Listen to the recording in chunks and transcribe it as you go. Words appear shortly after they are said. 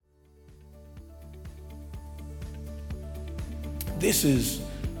This is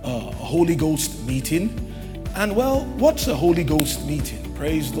a Holy Ghost meeting. And well, what's a Holy Ghost meeting?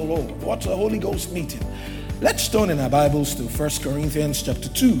 Praise the Lord. What's a Holy Ghost meeting? Let's turn in our Bibles to 1 Corinthians chapter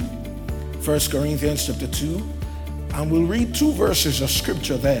 2. 1 Corinthians chapter 2. And we'll read two verses of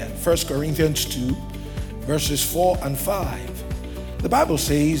scripture there. 1 Corinthians 2, verses 4 and 5. The Bible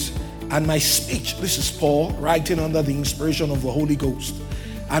says, and my speech, this is Paul writing under the inspiration of the Holy Ghost,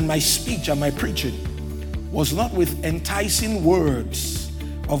 and my speech and my preaching was not with enticing words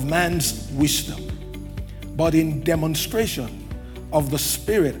of man's wisdom, but in demonstration of the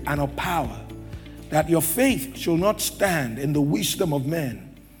Spirit and of power, that your faith shall not stand in the wisdom of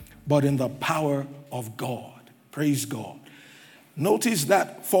men, but in the power of God. Praise God. Notice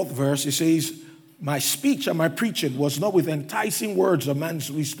that fourth verse, it says, my speech and my preaching was not with enticing words of man's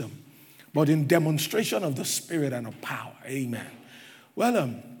wisdom, but in demonstration of the Spirit and of power. Amen.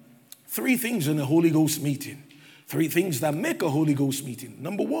 Well, three things in a Holy Ghost meeting. Three things that make a Holy Ghost meeting.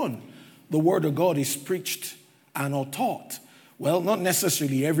 Number one, the Word of God is preached and or taught. Well, not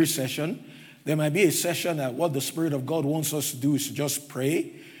necessarily every session. There might be a session that what the Spirit of God wants us to do is to just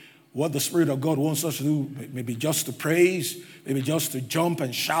pray. What the Spirit of God wants us to do, maybe just to praise, maybe just to jump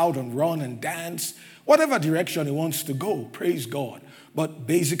and shout and run and dance, whatever direction He wants to go, praise God. But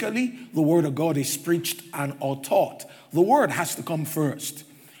basically, the Word of God is preached and or taught. The Word has to come first.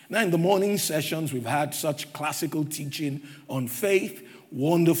 Now, in the morning sessions, we've had such classical teaching on faith,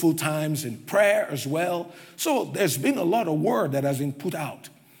 wonderful times in prayer as well. So there's been a lot of word that has been put out.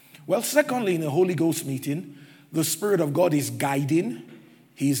 Well, secondly, in a Holy Ghost meeting, the Spirit of God is guiding,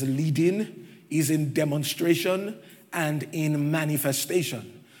 He's leading, He's in demonstration and in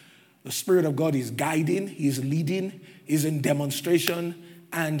manifestation. The Spirit of God is guiding, He's leading, He's in demonstration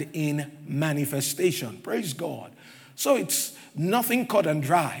and in manifestation. Praise God. So it's nothing cut and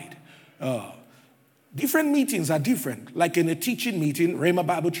dried. Different meetings are different. Like in a teaching meeting, Rhema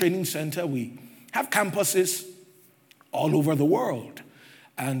Bible Training Center, we have campuses all over the world,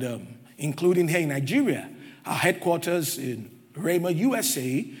 and including here in Nigeria. Our headquarters in Rhema,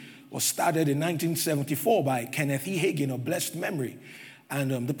 USA, was started in 1974 by Kenneth E. Hagin of blessed memory.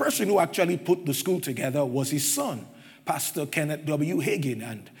 And the person who actually put the school together was his son, Pastor Kenneth W. Hagin.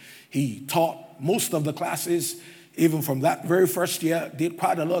 And he taught most of the classes. Even from that very first year, did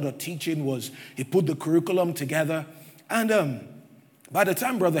quite a lot of teaching. He put the curriculum together. And by the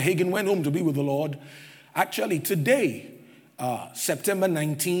time Brother Hagin went home to be with the Lord, actually today, September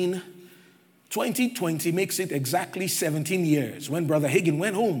 19, 2020 makes it exactly 17 years when Brother Hagin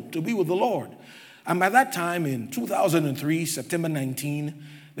went home to be with the Lord. And by that time in 2003, September 19,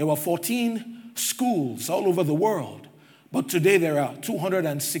 there were 14 schools all over the world. But today there are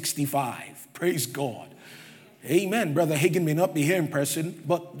 265. Praise God. Amen. Brother Hagin may not be here in person,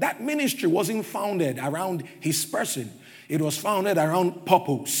 but that ministry wasn't founded around his person. It was founded around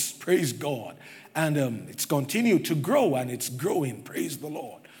purpose. Praise God. And it's continued to grow, and it's growing. Praise the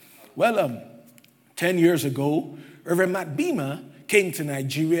Lord. Well, 10 years ago, Reverend Matt Beamer came to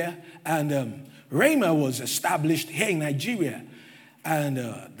Nigeria, and Rhema was established here in Nigeria. And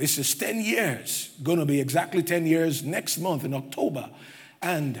this is 10 years, going to be exactly 10 years next month in October.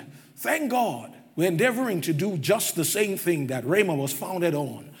 And thank God, we're endeavoring to do just the same thing that Rhema was founded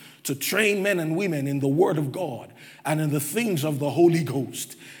on, to train men and women in the Word of God and in the things of the Holy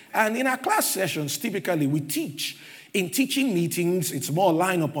Ghost. And in our class sessions, typically we teach. In teaching meetings, it's more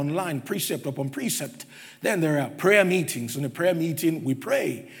line upon line, precept upon precept. Then there are prayer meetings. In a prayer meeting, we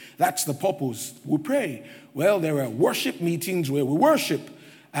pray. That's the purpose. We pray. Well, there are worship meetings where we worship,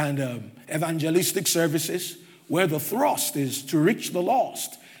 and evangelistic services where the thrust is to reach the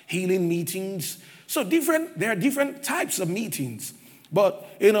lost. Healing meetings. So there are different types of meetings. But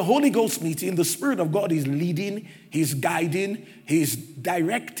in a Holy Ghost meeting, the Spirit of God is leading, He's guiding, He's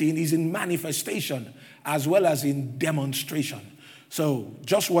directing, He's in manifestation as well as in demonstration. So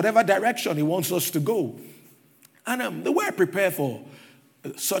just whatever direction He wants us to go. And the way I prepare for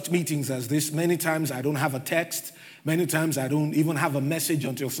such meetings as this, many times I don't have a text. Many times I don't even have a message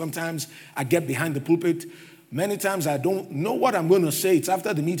until sometimes I get behind the pulpit. Many times I don't know what I'm going to say. It's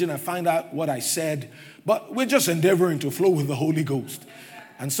after the meeting I find out what I said. But we're just endeavoring to flow with the Holy Ghost.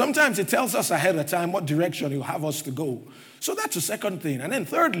 And sometimes it tells us ahead of time what direction He'll have us to go. So that's the second thing. And then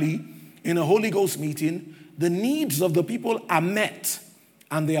thirdly, in a Holy Ghost meeting, the needs of the people are met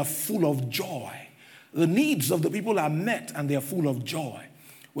and they are full of joy. The needs of the people are met and they are full of joy.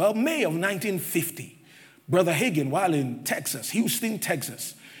 Well, May of 1950, Brother Hagin, while in Texas, Houston,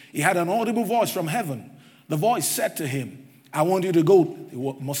 Texas, he had an audible voice from heaven. The voice said to him, I want you to go,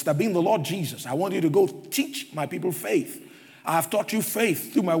 it must have been the Lord Jesus, I want you to go teach my people faith. I have taught you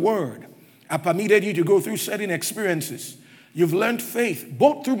faith through my word. I permitted you to go through certain experiences You've learned faith,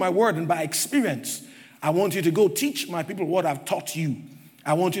 both through my word and by experience. I want you to go teach my people what I've taught you.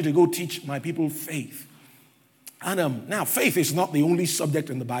 I want you to go teach my people faith. And now, faith is not the only subject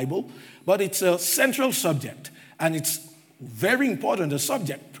in the Bible, but it's a central subject. And it's very important, a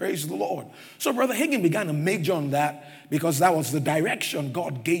subject. Praise the Lord. So Brother Hagin began to major on that because that was the direction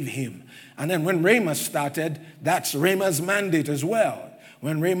God gave him. And then when Rhema started, that's Rhema's mandate as well.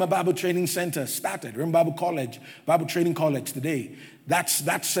 When Rhema Bible Training Center started, Rhema Bible College, Bible Training College today, that's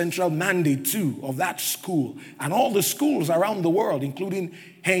that central mandate too of that school. And all the schools around the world, including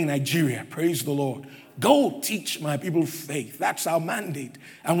here in Nigeria, praise the Lord. Go teach my people faith. That's our mandate.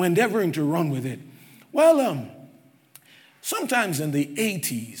 And we're endeavoring to run with it. Well, sometimes in the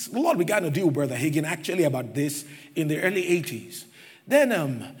 80s, the Lord began to deal with Brother Hagin actually about this in the early 80s.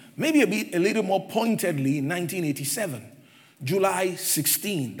 Then maybe a little more pointedly in 1987, July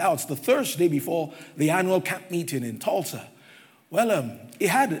 16. That was the Thursday before the annual camp meeting in Tulsa. Well, he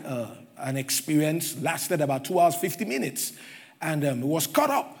had an experience, lasted about 2 hours, 50 minutes. And was caught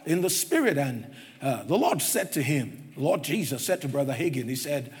up in the spirit. And the Lord said to him, Lord Jesus said to Brother Hagin, he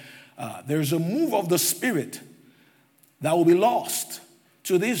said, there's a move of the spirit that will be lost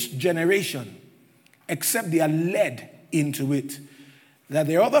to this generation except they are led into it. That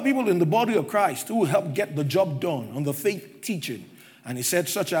there are other people in the body of Christ who will help get the job done on the faith teaching. And he said,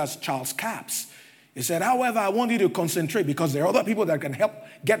 such as Charles Capps. He said, however, I want you to concentrate because there are other people that can help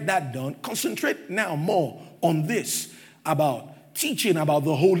get that done. Concentrate now more on this, about teaching about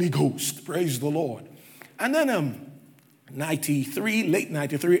the Holy Ghost. Praise the Lord. And then 93, late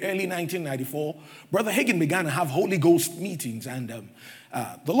 93, early 1994, Brother Hagin began to have Holy Ghost meetings. And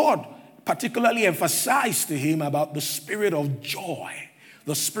the Lord particularly emphasized to him about the spirit of joy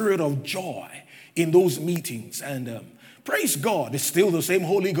in those meetings. And praise God, it's still the same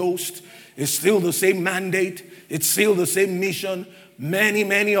Holy Ghost. It's still the same mandate. It's still the same mission.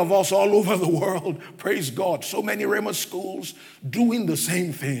 Many of us all over the world, praise God, so many Rhema schools doing the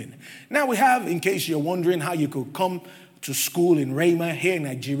same thing. Now we have, in case you're wondering how you could come to school in Rhema here in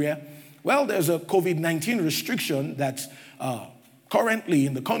Nigeria, well, there's a COVID-19 restriction that's currently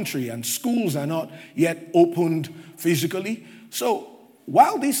in the country and schools are not yet opened physically. So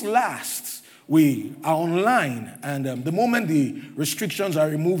while this lasts, we are online and the moment the restrictions are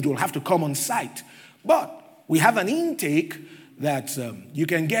removed, we'll have to come on site. But we have an intake that you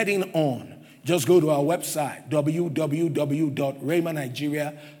can get in on. Just go to our website,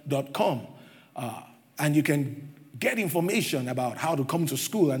 www.rhemanigeria.com, and you can get information about how to come to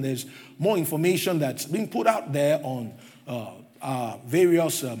school. And there's more information that's being put out there on our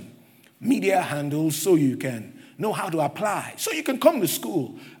various media handles so you can know how to apply. So you can come to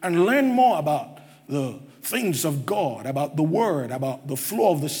school and learn more about the things of God, about the Word, about the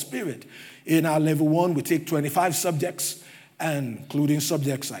flow of the Spirit. In our level 1, we take 25 subjects, and including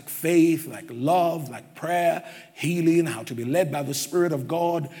subjects like faith, like love, like prayer, healing, how to be led by the Spirit of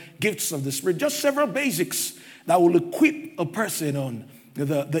God, gifts of the Spirit, just several basics that will equip a person on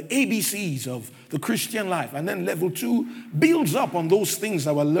the ABCs of the Christian life. And then level 2 builds up on those things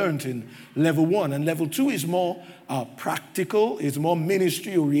that were learned in level 1. And level 2 is more practical, is more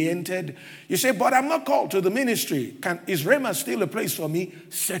ministry oriented. You say, but I'm not called to the ministry. Is Rhema still a place for me?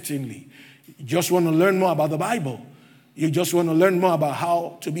 Certainly. You just want to learn more about the Bible. You just want to learn more about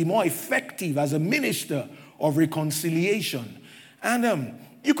how to be more effective as a minister of reconciliation. And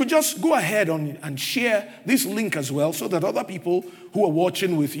you could just go ahead and share this link as well so that other people who are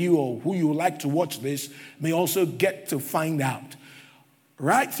watching with you or who you would like to watch this may also get to find out.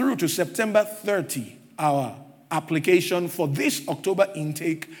 Right through to September 30, our application for this October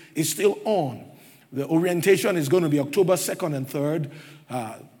intake is still on. The orientation is going to be October 2nd and 3rd.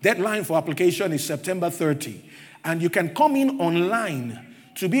 Deadline for application is September 30. And you can come in online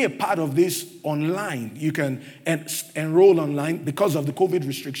to be a part of this online. You can enroll online because of the COVID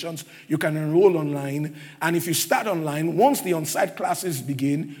restrictions. You can enroll online. And if you start online, once the on-site classes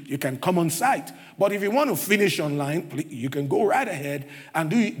begin, you can come on site. But if you want to finish online, you can go right ahead and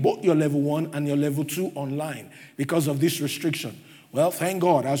do both your level 1 and your level 2 online because of this restriction. Well, thank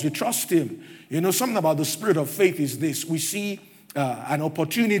God, as we trust Him. You know, something about the spirit of faith is this. We see an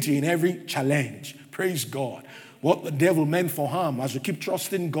opportunity in every challenge. Praise God. What the devil meant for harm, as we keep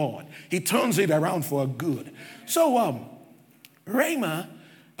trusting God, He turns it around for good. So Rhema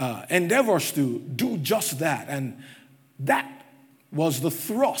endeavors to do just that. And that was the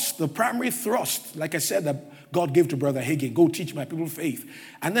thrust, the primary thrust, like I said, that God gave to Brother Hagin. Go teach my people faith.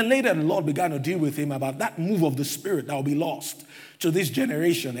 And then later the Lord began to deal with him about that move of the Spirit that will be lost to this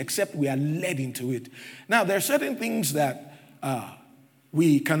generation, except we are led into it. Now, there are certain things that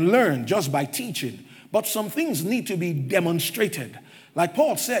we can learn just by teaching. But some things need to be demonstrated. Like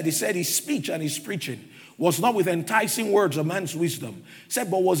Paul said, he said his speech and his preaching was not with enticing words of man's wisdom,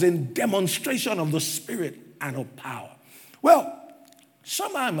 said, but was in demonstration of the Spirit and of power. Well,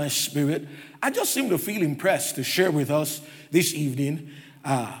 somehow in my spirit, I just seem to feel impressed to share with us this evening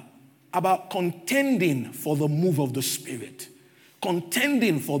about contending for the move of the Spirit.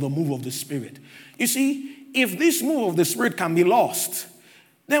 Contending for the move of the Spirit. You see, if this move of the Spirit can be lost,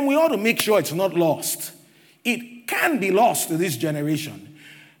 then we ought to make sure it's not lost. It can be lost to this generation.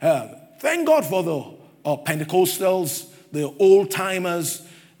 Thank God for the Pentecostals, the old-timers.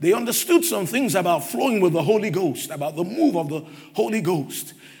 They understood some things about flowing with the Holy Ghost, about the move of the Holy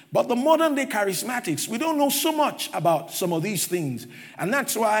Ghost. But the modern-day charismatics, we don't know so much about some of these things. And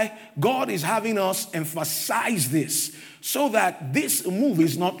that's why God is having us emphasize this, so that this move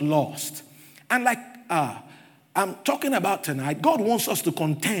is not lost. And like I'm talking about tonight, God wants us to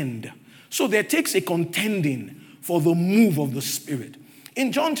contend. So there takes a contending for the move of the Spirit.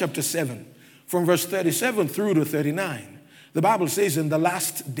 In John chapter 7, from verse 37 through to 39, the Bible says, in the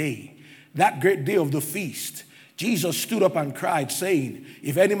last day, that great day of the feast, Jesus stood up and cried, saying,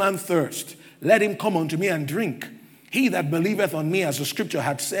 if any man thirst, let him come unto me and drink. He that believeth on me, as the scripture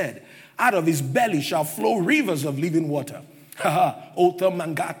had said, out of his belly shall flow rivers of living water. Ota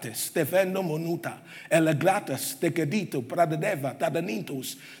mangates, stefendo monuta, eleglatas, tekedito, pradedeva,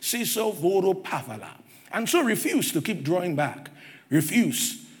 tadanitos, siso voro pavala. And so refuse to keep drawing back.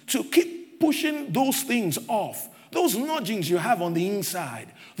 Refuse to keep pushing those things off. Those nudgings you have on the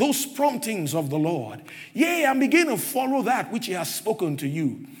inside, those promptings of the Lord. Yea, and begin to follow that which he has spoken to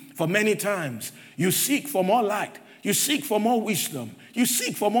you. For many times, you seek for more light. You seek for more wisdom. You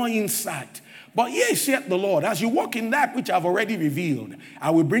seek for more insight. But yea, saith the Lord, as you walk in that which I've already revealed, I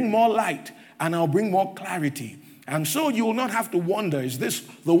will bring more light and I'll bring more clarity. And so you will not have to wonder, is this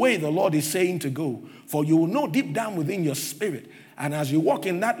the way the Lord is saying to go? For you will know deep down within your spirit. And as you walk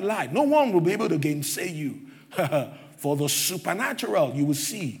in that light, no one will be able to gainsay you. For the supernatural you will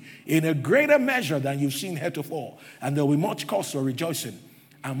see in a greater measure than you've seen heretofore. And there will be much cause for rejoicing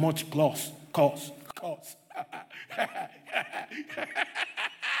and much cause.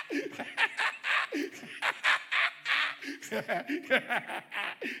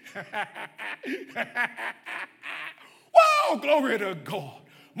 Wow, glory to God.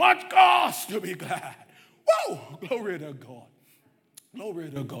 Much cause to be glad. Wow, glory to God. Glory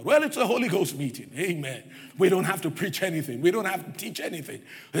to God. Well, it's a Holy Ghost meeting. Amen. We don't have to preach anything. We don't have to teach anything.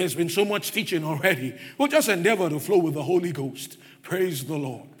 There's been so much teaching already. We'll just endeavor to flow with the Holy Ghost. Praise the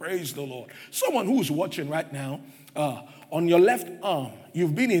Lord. Praise the Lord. Someone who's watching right now, on your left arm,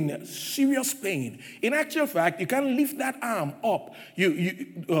 you've been in serious pain. In actual fact, you can lift that arm up. You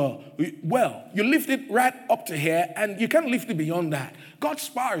lift it right up to here, and you can't lift it beyond that. God's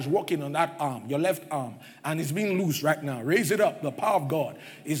power is working on that arm, your left arm, and it's being loose right now. Raise it up. The power of God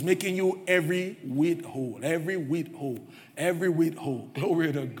is making you every whit whole, every whit whole, every whit whole.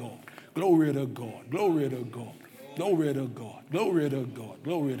 Glory to God. Glory to God. Glory to God. Glory to God. Glory to God.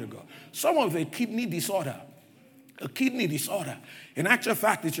 Glory to God. Some of a kidney disorder. A kidney disorder. In actual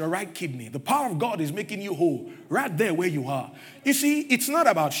fact, it's your right kidney. The power of God is making you whole right there where you are. You see, it's not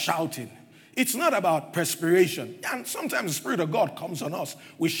about shouting. It's not about perspiration. And sometimes the Spirit of God comes on us.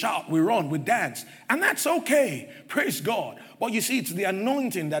 We shout, we run, we dance. And that's okay. Praise God. But you see, it's the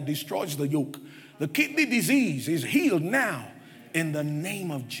anointing that destroys the yoke. The kidney disease is healed now in the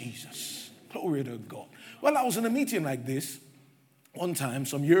name of Jesus. Glory to God. Well, I was in a meeting like this one time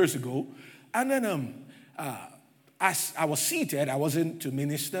some years ago. And then as I was seated, I wasn't to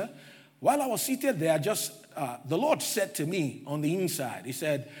minister. While I was seated there, the Lord said to me on the inside, he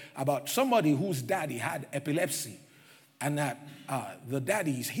said about somebody whose daddy had epilepsy and that the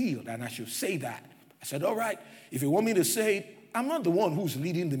daddy is healed and I should say that. I said, all right, if you want me to say it, I'm not the one who's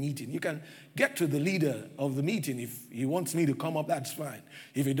leading the meeting. You can get to the leader of the meeting. If he wants me to come up, that's fine.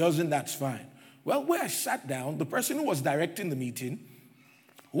 If he doesn't, that's fine. Well, where I sat down, the person who was directing the meeting,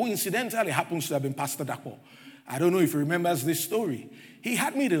 who incidentally happens to have been Pastor Dapo, I don't know if he remembers this story. He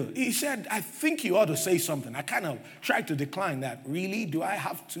said, I think you ought to say something. I kind of tried to decline that. Really? Do I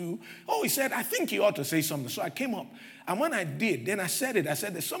have to? Oh, he said, I think you ought to say something. So I came up. And when I did, then I said it. I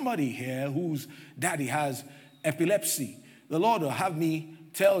said, there's somebody here whose daddy has epilepsy. The Lord will have me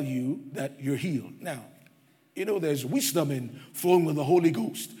tell you that you're healed. Now, you know, there's wisdom in flowing with the Holy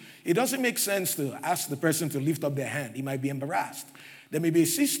Ghost. It doesn't make sense to ask the person to lift up their hand. He might be embarrassed. There may be a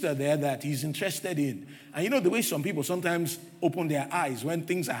sister there that he's interested in. And you know the way some people sometimes open their eyes when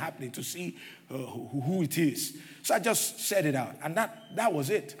things are happening to see who it is. So I just said it out. And that was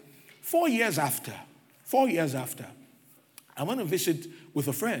it. 4 years after, I went to visit with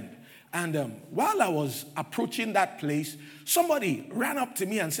a friend. And while I was approaching that place, somebody ran up to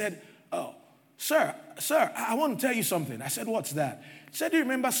me and said, "Oh, sir, I want to tell you something." I said, "What's that?" He said, "Do you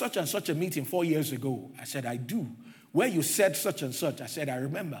remember such and such a meeting 4 years ago?" I said, "I do." "Where you said such and such?" I said, "I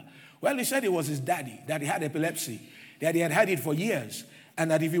remember." Well, he said it was his daddy, that he had epilepsy, that he had had it for years,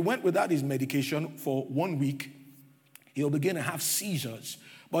 and that if he went without his medication for 1 week, he'll begin to have seizures.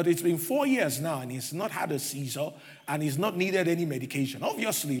 But it's been 4 years now, and he's not had a seizure, and he's not needed any medication.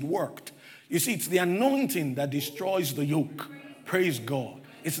 Obviously, it worked. You see, it's the anointing that destroys the yoke. Praise God.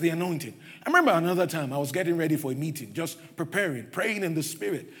 It's the anointing. I remember another time I was getting ready for a meeting, just preparing, praying in the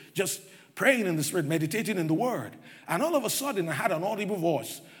Spirit, just praying in the Spirit, meditating in the Word. And all of a sudden, I had an audible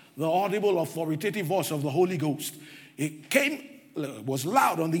voice, the audible, authoritative voice of the Holy Ghost. It was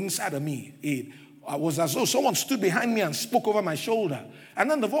loud on the inside of me. It was as though someone stood behind me and spoke over my shoulder. And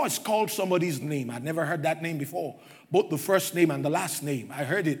then the voice called somebody's name. I'd never heard that name before, both the first name and the last name. I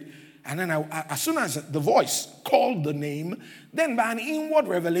heard it. And then as soon as the voice called the name, then by an inward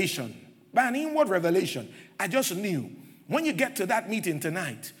revelation, I just knew, when you get to that meeting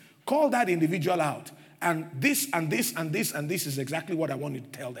tonight, call that individual out. And this and this and this and this is exactly what I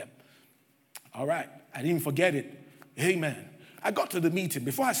wanted to tell them. All right. I didn't forget it. Amen. I got to the meeting.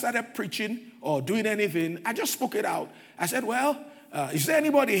 Before I started preaching or doing anything, I just spoke it out. I said, "Well, is there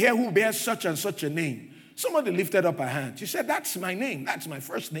anybody here who bears such and such a name?" Somebody lifted up a hand. She said, "That's my name. That's my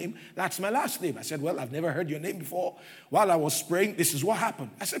first name. That's my last name." I said, "Well, I've never heard your name before." While I was praying, this is what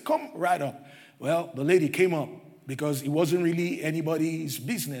happened. I said, "Come right up." Well, the lady came up because it wasn't really anybody's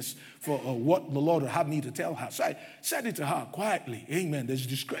business for what the Lord would have me to tell her. So I said it to her quietly. Amen. There's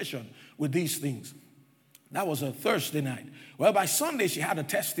discretion with these things. That was a Thursday night. Well, by Sunday, she had a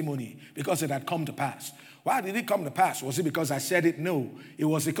testimony because it had come to pass. Why did it come to pass? Was it because I said it? No. It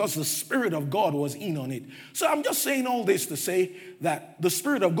was because the Spirit of God was in on it. So I'm just saying all this to say that the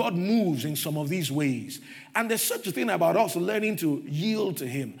Spirit of God moves in some of these ways. And there's such a thing about us learning to yield to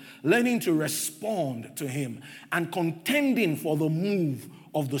Him, learning to respond to Him, and contending for the move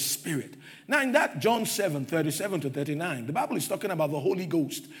of the Spirit. Now, in that John 7:37-39, the Bible is talking about the Holy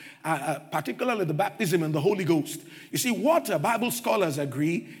Ghost, particularly the baptism in the Holy Ghost. You see, water, Bible scholars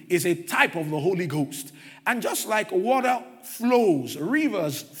agree, is a type of the Holy Ghost. And just like water flows,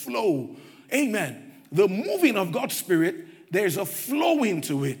 rivers flow, amen, the moving of God's Spirit, there's a flowing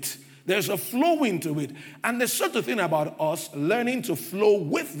to it. There's a flowing to it. And there's such a thing about us learning to flow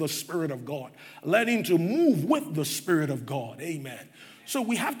with the Spirit of God, learning to move with the Spirit of God, amen. So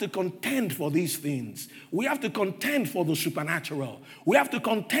we have to contend for these things. We have to contend for the supernatural. We have to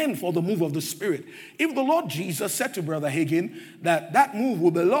contend for the move of the Spirit. If the Lord Jesus said to Brother Hagin that move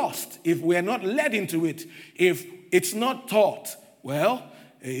will be lost if we are not led into it, if it's not taught, well,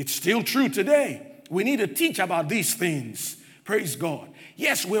 it's still true today. We need to teach about these things. Praise God.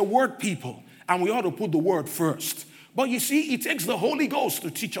 Yes, we're word people, and we ought to put the word first. But you see, it takes the Holy Ghost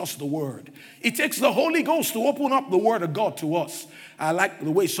to teach us the word. It takes the Holy Ghost to open up the word of God to us. I like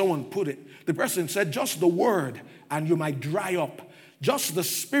the way someone put it. The person said, just the word and you might dry up. Just the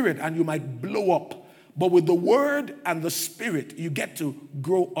Spirit and you might blow up. But with the word and the Spirit, you get to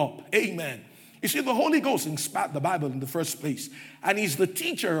grow up. Amen. You see, the Holy Ghost inspired the Bible in the first place. And He's the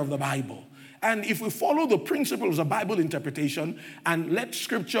teacher of the Bible. And if we follow the principles of Bible interpretation and let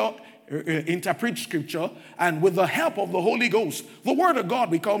Scripture interpret Scripture, and with the help of the Holy Ghost, the Word of God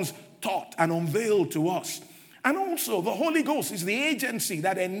becomes taught and unveiled to us. And also, the Holy Ghost is the agency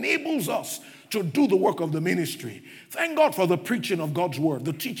that enables us to do the work of the ministry. Thank God for the preaching of God's Word,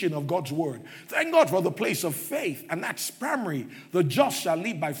 the teaching of God's Word. Thank God for the place of faith, and that's primary. The just shall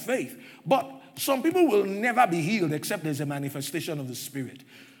live by faith. But some people will never be healed except there's a manifestation of the Spirit.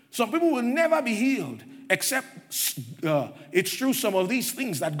 Some people will never be healed except it's through some of these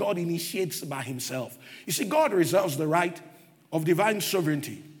things that God initiates by Himself. You see, God reserves the right of divine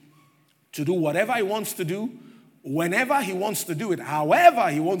sovereignty to do whatever He wants to do, whenever He wants to do it, however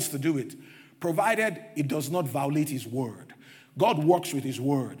He wants to do it, provided it does not violate His word. God works with His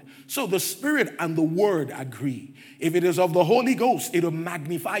word. So the Spirit and the Word agree. If it is of the Holy Ghost, it will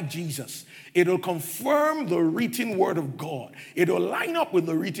magnify Jesus. It will confirm the written Word of God. It will line up with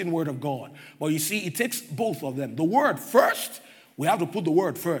the written Word of God. But you see, it takes both of them. The Word first, we have to put the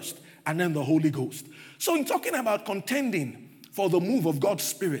Word first, and then the Holy Ghost. So in talking about contending for the move of God's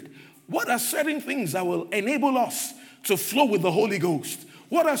Spirit, what are certain things that will enable us to flow with the Holy Ghost?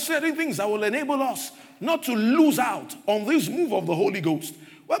 What are certain things that will enable us not to lose out on this move of the Holy Ghost?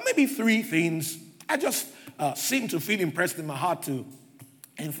 Well, maybe three things I just seem to feel impressed in my heart to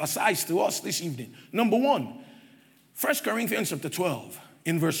emphasize to us this evening. Number one, 1 Corinthians chapter 12,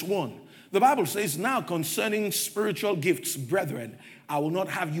 in verse 1. The Bible says, now concerning spiritual gifts, brethren, I will not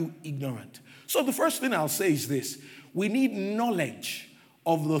have you ignorant. So the first thing I'll say is this. We need knowledge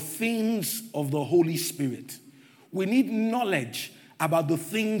of the things of the Holy Spirit. We need knowledge about the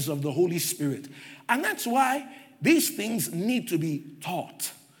things of the Holy Spirit. And that's why these things need to be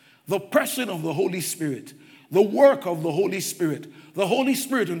taught. The person of the Holy Spirit, the work of the Holy Spirit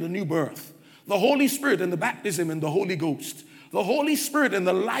in the new birth, the Holy Spirit in the baptism in the Holy Ghost, the Holy Spirit in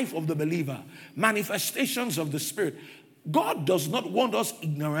the life of the believer, manifestations of the Spirit. God does not want us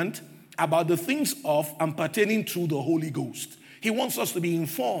ignorant about the things of and pertaining to the Holy Ghost. He wants us to be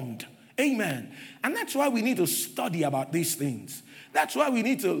informed. Amen. And that's why we need to study about these things. That's why we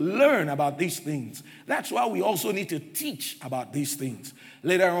need to learn about these things. That's why we also need to teach about these things.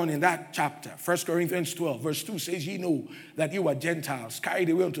 Later on in that chapter, 1 Corinthians 12, verse 2 says, ye know that you are Gentiles, carried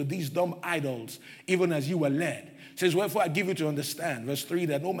away unto these dumb idols, even as you were led. It says, wherefore I give you to understand, verse 3,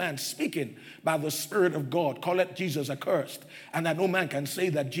 that no man speaking by the Spirit of God calleth Jesus accursed, and that no man can say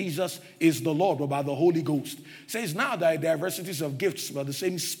that Jesus is the Lord, but by the Holy Ghost. It says, now there are diversities of gifts, but the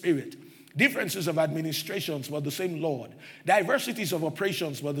same Spirit. Differences of administrations, but the same Lord. Diversities of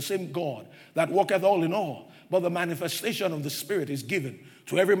operations, but the same God that worketh all in all. But the manifestation of the Spirit is given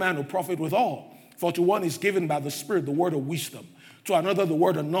to every man who profit withal. For to one is given by the Spirit the word of wisdom, to another the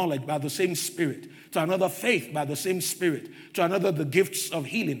word of knowledge by the same Spirit, to another faith by the same Spirit, to another the gifts of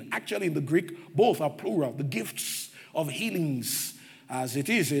healing. Actually, in the Greek, both are plural. The gifts of healings, as it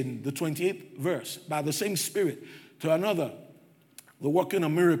is in the 28th verse, by the same Spirit. To another, the working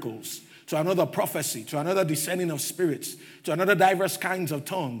of miracles. To another prophecy, to another discerning of spirits, to another diverse kinds of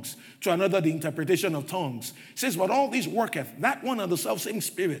tongues, to another the interpretation of tongues. It says, but all these worketh that one and the selfsame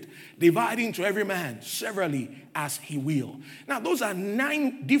Spirit, dividing to every man severally as he will. Now, those are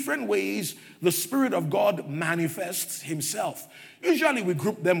 9 different ways the Spirit of God manifests himself. Usually we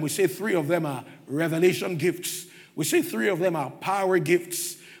group them, we say 3 of them are revelation gifts. We say 3 of them are power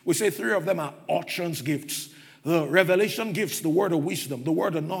gifts. We say 3 of them are utterance gifts. The revelation gifts, the word of wisdom, the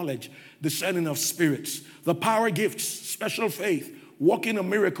word of knowledge, discerning of spirits. The power gifts, special faith, working of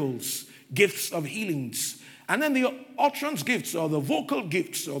miracles, gifts of healings. And then the utterance gifts, or the vocal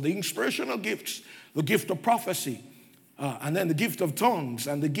gifts, or the inspirational gifts, the gift of prophecy, and then the gift of tongues,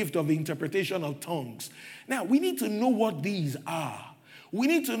 and the gift of the interpretation of tongues. Now, we need to know what these are. We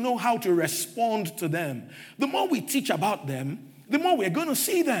need to know how to respond to them. The more we teach about them, the more we're going to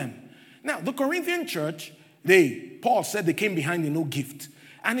see them. Now, the Corinthian church, Paul said they came behind in no gift.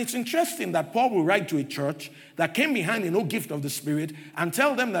 And it's interesting that Paul will write to a church that came behind in no gift of the Spirit and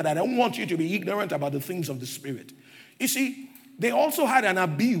tell them that I don't want you to be ignorant about the things of the Spirit. You see, they also had an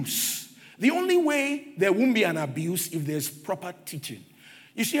abuse. The only way there won't be an abuse if there's proper teaching.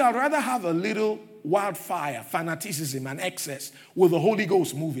 You see, I'd rather have a little wildfire, fanaticism, and excess with the Holy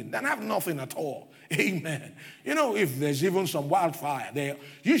Ghost moving than have nothing at all. Amen. You know, if there's even some wildfire, there are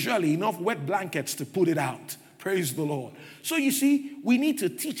usually enough wet blankets to put it out. Praise the Lord. So you see, we need to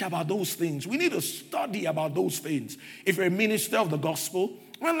teach about those things. We need to study about those things. If you're a minister of the gospel,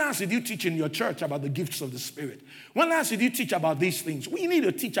 when last did you teach in your church about the gifts of the Spirit? When last did you teach about these things? We need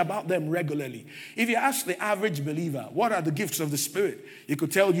to teach about them regularly. If you ask the average believer, what are the gifts of the Spirit? He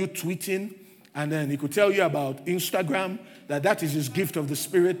could tell you tweeting, and then he could tell you about Instagram, that is his gift of the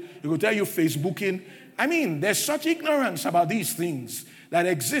Spirit. He could tell you Facebooking. I mean, there's such ignorance about these things that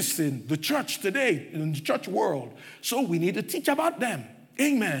exists in the church today, in the church world. So we need to teach about them.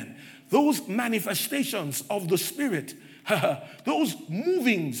 Amen. Those manifestations of the Spirit, those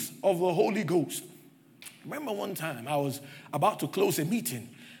movings of the Holy Ghost. Remember one time I was about to close a meeting,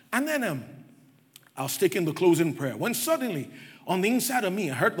 and then I was taking the closing prayer, when suddenly on the inside of me,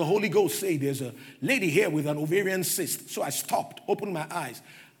 I heard the Holy Ghost say, there's a lady here with an ovarian cyst. So I stopped, opened my eyes.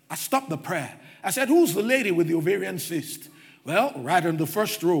 I stopped the prayer. I said, who's the lady with the ovarian cyst? Well, right on the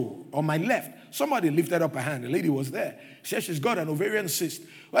first row, on my left, somebody lifted up a hand. The lady was there. She said, she's got an ovarian cyst.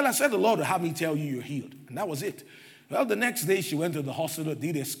 Well, I said, the Lord will have me tell you you're healed. And that was it. Well, the next day she went to the hospital,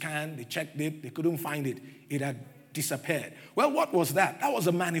 did a scan, they checked it, they couldn't find it. It had disappeared. Well, what was that? That was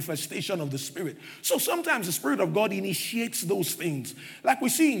a manifestation of the Spirit. So sometimes the Spirit of God initiates those things. Like we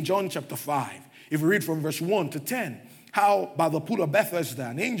see in John chapter 5, if we read from verse 1 to 10, how by the pool of Bethesda,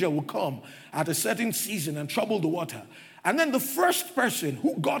 an angel will come at a certain season and trouble the water. And then the first person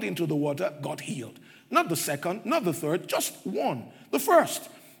who got into the water got healed. Not the second, not the third, just one, the first.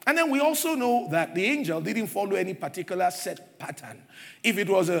 And then we also know that the angel didn't follow any particular set pattern. If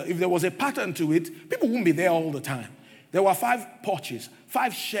there was a pattern to it, people wouldn't be there all the time. There were 5 porches,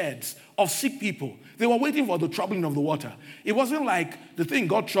 5 sheds of sick people. They were waiting for the troubling of the water. It wasn't like the thing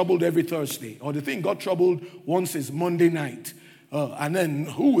got troubled every Thursday, or the thing got troubled once is Monday night. And then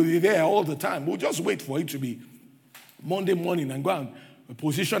who will be there all the time? We'll just wait for it to be Monday morning and go and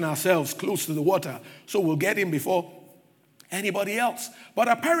position ourselves close to the water so we'll get in before anybody else. But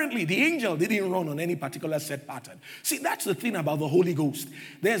apparently the angel didn't run on any particular set pattern. See, that's the thing about the Holy Ghost.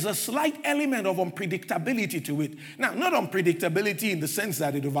 There's a slight element of unpredictability to it. Now, not unpredictability in the sense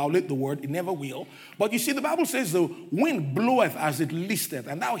that it will violate the word, it never will. But you see, the Bible says the wind bloweth as it listeth,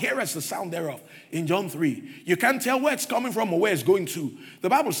 and thou hearest the sound thereof in John 3. You can't tell where it's coming from or where it's going to. The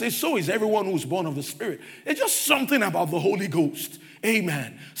Bible says, so is everyone who's born of the Spirit. It's just something about the Holy Ghost.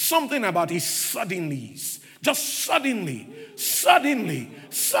 Amen. Something about his suddenlies. Just suddenly.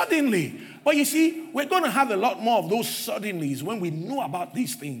 But you see, we're going to have a lot more of those suddenlies when we know about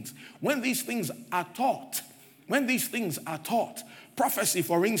these things. When these things are taught. Prophecy,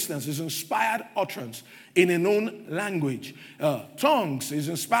 for instance, is inspired utterance in a known language. Tongues is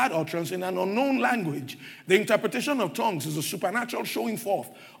inspired utterance in an unknown language. The interpretation of tongues is a supernatural showing forth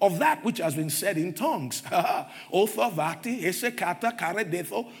of that which has been said in tongues.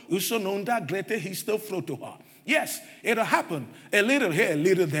 Yes, it'll happen. A little here, a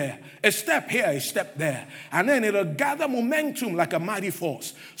little there. A step here, a step there. And then it'll gather momentum like a mighty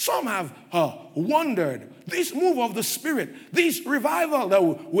force. Some have wondered, this move of the Spirit, this revival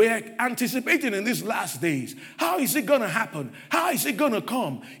that we're anticipating in these last days, how is it going to happen? How is it going to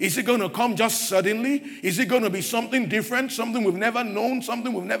come? Is it going to come just suddenly? Is it going to be something different, something we've never known,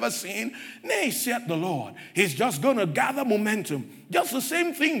 something we've never seen? Nay, saith the Lord. He's just going to gather momentum. Just the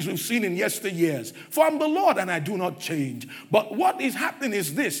same things we've seen in yesteryears. For I'm the Lord and I do not change. But what is happening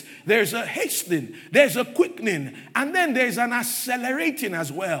is this. There's a hastening, there's a quickening, and then there's an accelerating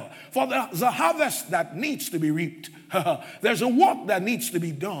as well. For there's a harvest that needs to be reaped. There's a work that needs to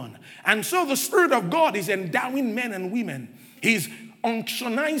be done. And so the Spirit of God is endowing men and women. He's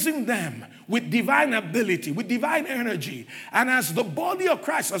unctionizing them with divine ability, with divine energy. And as the body of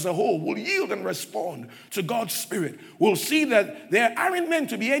Christ as a whole will yield and respond to God's Spirit, we'll see that there aren't meant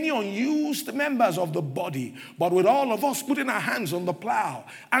to be any unused members of the body, but with all of us putting our hands on the plow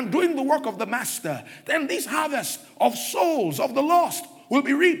and doing the work of the Master, then this harvest of souls of the lost will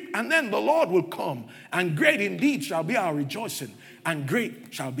be reaped, and then the Lord will come, and great indeed shall be our rejoicing, and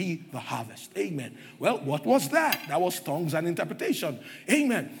great shall be the harvest. Amen. Well, what was that? That was tongues and interpretation.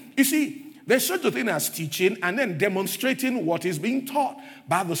 Amen. You see, there's such a thing as teaching and then demonstrating what is being taught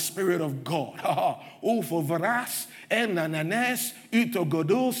by the Spirit of God. Ufovaras, enananes,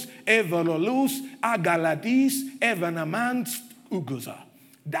 utogodos, evololus, agaladis, evanamans, ugoza.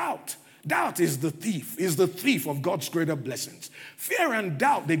 Doubt is the thief of God's greater blessings. Fear and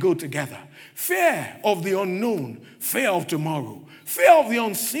doubt, they go together. Fear of the unknown, fear of tomorrow, fear of the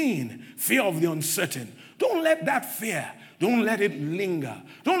unseen, fear of the uncertain. Don't let that fear, don't let it linger.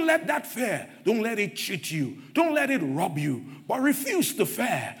 Don't let that fear, don't let it cheat you. Don't let it rob you, but refuse to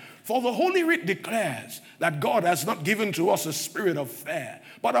fear. For the Holy Writ declares that God has not given to us a spirit of fear,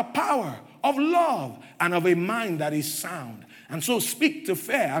 but a power of love and of a mind that is sound. And so speak to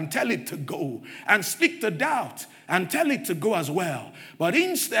fear and tell it to go. And speak to doubt and tell it to go as well. But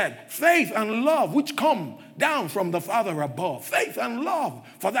instead, faith and love, which come down from the Father above. Faith and love,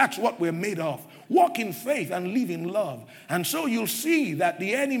 for that's what we're made of. Walk in faith and live in love. And so you'll see that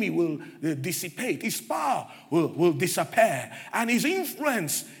the enemy will dissipate. His power will disappear. And his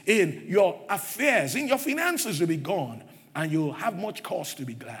influence in your affairs, in your finances will be gone. And you'll have much cause to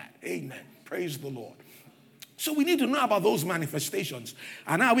be glad. Amen. Praise the Lord. So we need to know about those manifestations.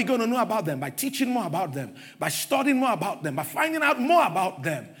 And how are we going to know about them? By teaching more about them, by studying more about them, by finding out more about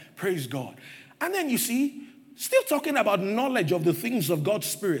them. Praise God. And then you see, still talking about knowledge of the things of God's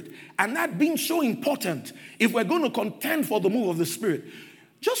Spirit. And that being so important if we're going to contend for the move of the Spirit.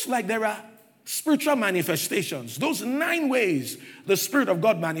 Just like there are spiritual manifestations, those 9 ways the Spirit of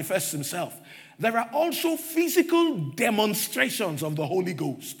God manifests himself. There are also physical demonstrations of the Holy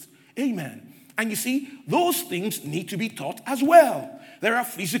Ghost. Amen. And you see, those things need to be taught as well. There are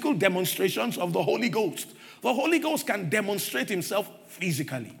physical demonstrations of the Holy Ghost. The Holy Ghost can demonstrate himself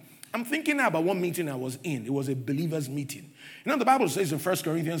physically. I'm thinking now about one meeting I was in. It was a believers' meeting. You know, the Bible says in 1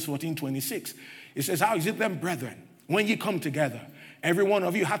 Corinthians 14:26, it says, how is it then, brethren, when ye come together, every one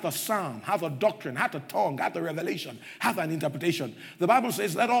of you hath a psalm, hath a doctrine, hath a tongue, hath a revelation, hath an interpretation. The Bible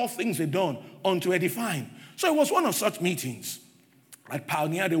says, let all things be done unto edifying. So it was one of such meetings. Like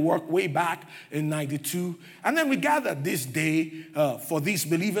Pioneer, they worked way back in 92. And then we gathered this day for this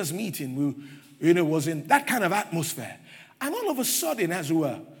believers meeting. It was in that kind of atmosphere. And all of a sudden, as we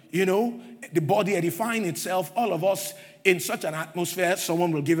were, the body edifying itself, all of us in such an atmosphere,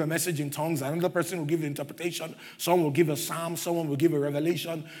 someone will give a message in tongues, another person will give the interpretation, someone will give a psalm, someone will give a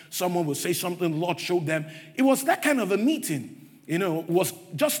revelation, someone will say something the Lord showed them. It was that kind of a meeting. was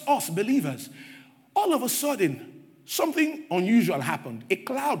just us believers. All of a sudden, something unusual happened. A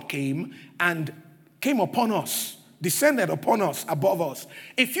cloud came upon us, descended upon us, above us.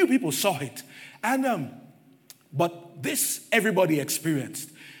 A few people saw it. But this everybody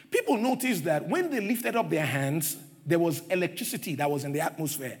experienced. People noticed that when they lifted up their hands, there was electricity that was in the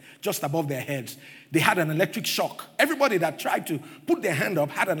atmosphere just above their heads. They had an electric shock. Everybody that tried to put their hand up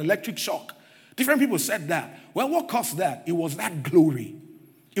had an electric shock. Different people said that. Well, what caused that? It was that glory.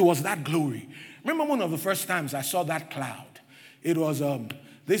 It was that glory. Remember one of the first times I saw that cloud? It was,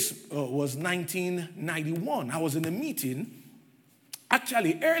 this was 1991. I was in a meeting,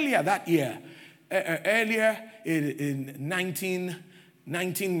 actually earlier that year, earlier in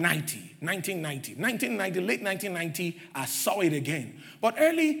 1990, late 1990, I saw it again. But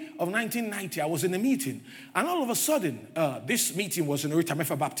early of 1990, I was in a meeting. And all of a sudden, this meeting was in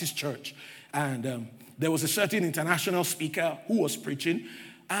Orita-Mefa Baptist Church. And there was a certain international speaker who was preaching.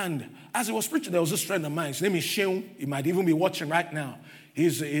 And as he was preaching, there was this friend of mine. His name is Sheung. He might even be watching right now.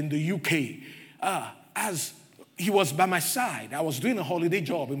 He's in the UK. As he was by my side, I was doing a holiday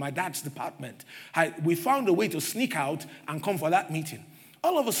job in my dad's department. We found a way to sneak out and come for that meeting.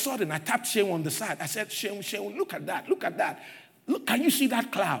 All of a sudden, I tapped Sheung on the side. I said, Sheung, look at that, look at that. Look, can you see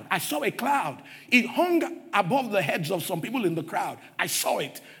that cloud? I saw a cloud. It hung above the heads of some people in the crowd. I saw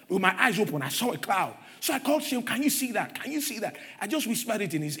it with my eyes open. I saw a cloud. So I called Sheung, can you see that? Can you see that? I just whispered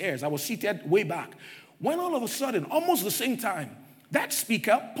it in his ears. I was seated way back. When all of a sudden, almost the same time, that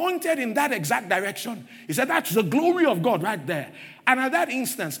speaker pointed in that exact direction. He said, that's the glory of God right there. And at that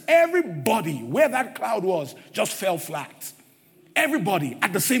instance, everybody where that cloud was just fell flat. Everybody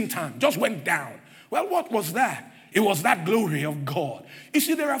at the same time just went down. Well, what was that? It was that glory of God. You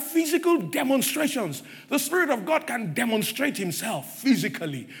see, there are physical demonstrations. The Spirit of God can demonstrate himself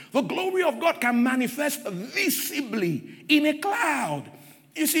physically. The glory of God can manifest visibly in a cloud.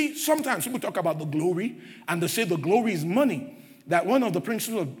 You see, sometimes people talk about the glory and they say the glory is money. That one of the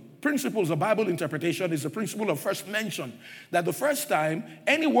principles of Bible interpretation is the principle of first mention. That the first time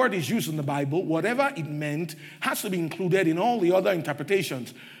any word is used in the Bible, whatever it meant has to be included in all the other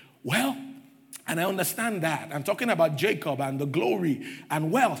interpretations. Well, and I understand that. I'm talking about Jacob and the glory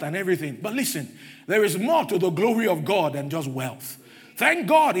and wealth and everything. But listen, there is more to the glory of God than just wealth. Thank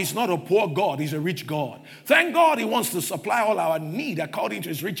God he's not a poor God, he's a rich God. Thank God he wants to supply all our need according to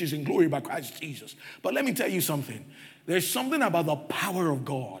his riches in glory by Christ Jesus. But let me tell you something. There's something about the power of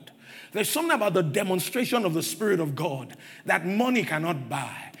God. There's something about the demonstration of the Spirit of God that money cannot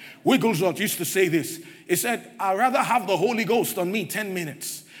buy. Wigglesworth used to say this. He said, I'd rather have the Holy Ghost on me 10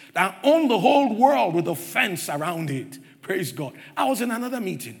 minutes than own the whole world with a fence around it. Praise God. I was in another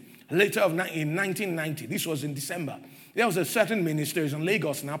meeting later in 1990. This was in December. There was a certain minister in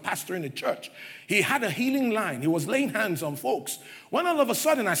Lagos now pastoring a church. He had a healing line. He was laying hands on folks. When all of a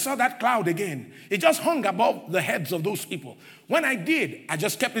sudden I saw that cloud again, it just hung above the heads of those people. When I did, I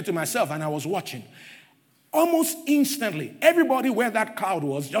just kept it to myself and I was watching. Almost instantly, everybody where that cloud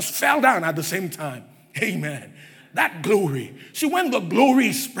was just fell down at the same time. Amen. That glory. See, when the glory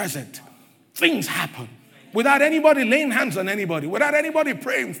is present, things happen. Without anybody laying hands on anybody, without anybody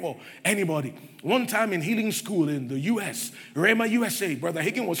praying for anybody. One time in healing school in the U.S., Rhema USA, Brother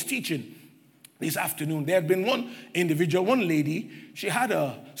Hagin was teaching this afternoon. There had been one individual, one lady, she had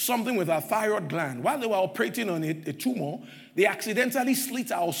something with her thyroid gland. While they were operating on a tumor, they accidentally slit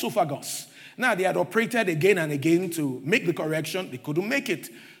her esophagus. Now, they had operated again and again to make the correction. They couldn't make it.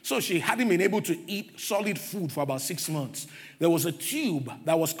 So she hadn't been able to eat solid food for about 6 months. There was a tube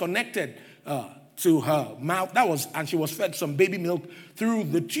that was connected to her mouth. And she was fed some baby milk through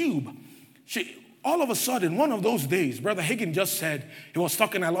the tube. All of a sudden, one of those days, Brother Hagin just said, he was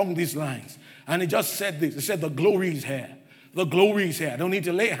talking along these lines. And he just said this. He said, the glory is here. The glory is here. I don't need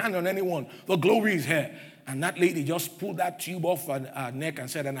to lay a hand on anyone. The glory is here. And that lady just pulled that tube off her neck and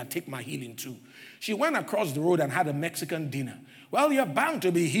said, and I take my healing too. She went across the road and had a Mexican dinner. Well, you're bound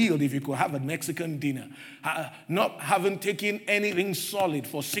to be healed if you could have a Mexican dinner. Not having taken anything solid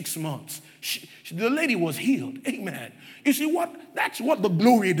for 6 months. The lady was healed. Amen. You see what? That's what the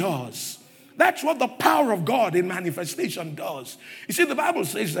glory does. That's what the power of God in manifestation does. You see, the Bible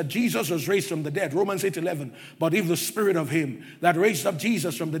says that Jesus was raised from the dead. Romans 8:11. But if the Spirit of him that raised up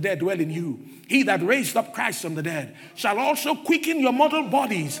Jesus from the dead dwell in you, he that raised up Christ from the dead shall also quicken your mortal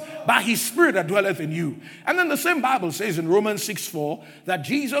bodies by his Spirit that dwelleth in you. And then the same Bible says in Romans 6:4 that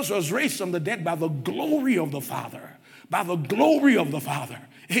Jesus was raised from the dead by the glory of the Father. By the glory of the Father.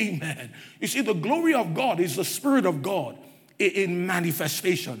 Amen. You see, the glory of God is the Spirit of God in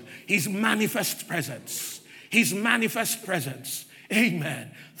manifestation. His manifest presence. His manifest presence.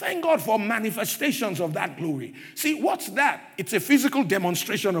 Amen. Thank God for manifestations of that glory. See, what's that? It's a physical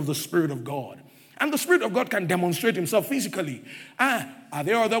demonstration of the Spirit of God. And the Spirit of God can demonstrate himself physically. Are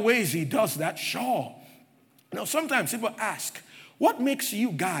there other ways he does that? Sure. Now, sometimes people ask, what makes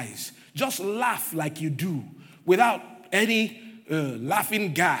you guys just laugh like you do without any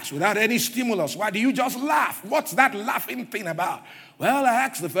laughing gas, without any stimulus? Why do you just laugh? What's that laughing thing about? Well, I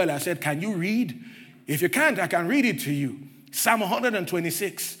asked the fella, I said, can you read? If you can't, I can read it to you. Psalm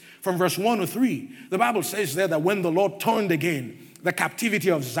 126 from verse 1 to 3. The Bible says there that when the Lord turned again the captivity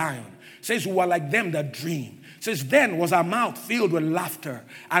of Zion, says we were like them that dream. Says then was our mouth filled with laughter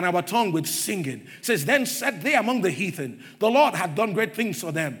and our tongue with singing. Says then said they among the heathen, the Lord had done great things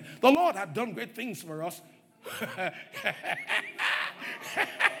for them. The Lord had done great things for us.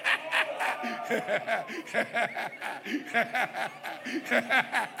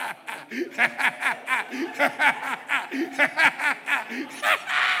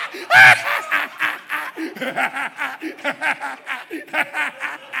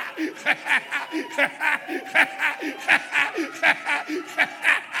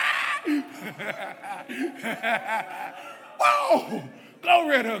 Oh,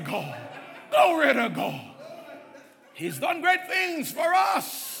 glory to God. Glory to God. He's done great things for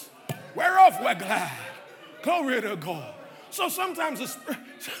us, whereof we're glad. Glory to God. So sometimes the Spirit...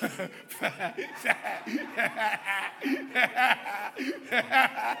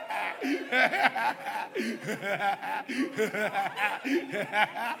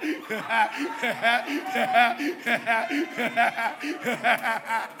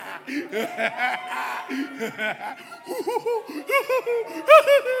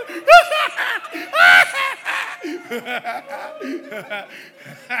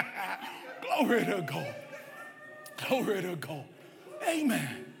 Glory to God. Glory to God.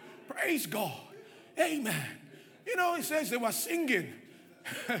 Amen. Praise God. Amen. You know, it says they were singing.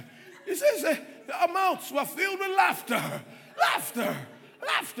 It says their mouths were filled with laughter. Laughter.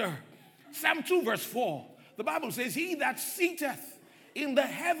 Laughter. Psalm 2 verse 4. The Bible says, he that sitteth in the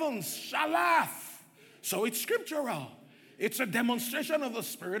heavens shall laugh. So it's scriptural. It's a demonstration of the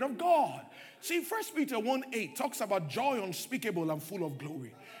Spirit of God. See, 1 Peter 1:8 talks about joy unspeakable and full of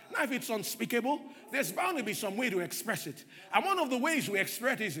glory. Now, if it's unspeakable, there's bound to be some way to express it. And one of the ways we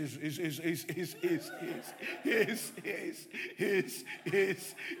express it is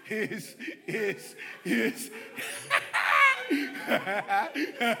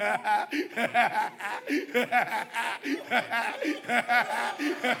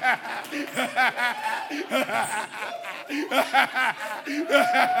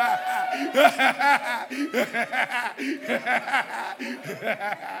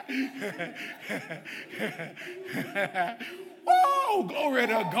oh, glory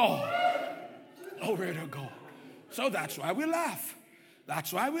to God. Glory to God. So that's why we laugh.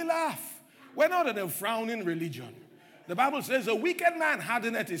 That's why we laugh. We're not in a frowning religion. The Bible says a wicked man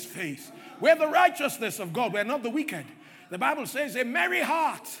hardeneth his face. We're the righteousness of God. We're not the wicked. The Bible says a merry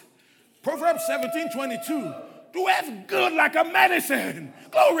heart. Proverbs 17:22. Doeth good like a medicine.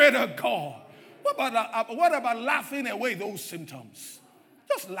 Glory to God. What about laughing away those symptoms?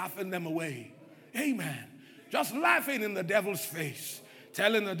 Just laughing them away. Amen. Just laughing in the devil's face.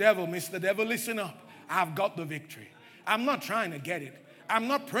 Telling the devil, Mr. Devil, listen up. I've got the victory. I'm not trying to get it. I'm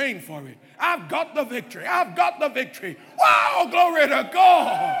not praying for it. I've got the victory. I've got the victory. Wow, glory to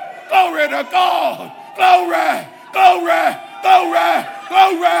God. Glory to God. Glory, glory, glory,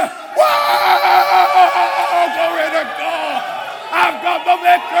 glory. Wow, glory to God. I've got the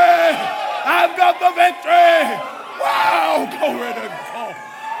victory. I've got the victory. Wow, glory to God.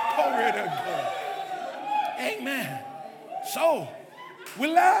 Glory to God. Amen. So, we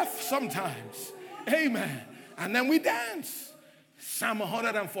laugh sometimes. Amen. And then we dance. Psalm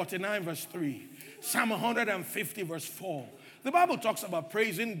 149 verse 3. Psalm 150 verse 4. The Bible talks about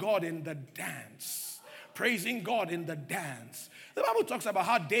praising God in the dance. Praising God in the dance. The Bible talks about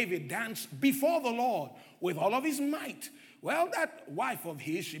how David danced before the Lord with all of his might. Well, that wife of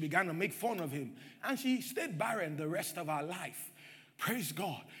his, she began to make fun of him. And she stayed barren the rest of her life. Praise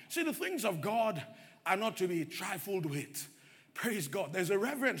God. See, the things of God are not to be trifled with. Praise God. There's a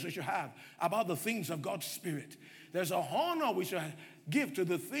reverence we should have about the things of God's Spirit. There's a honor we should give to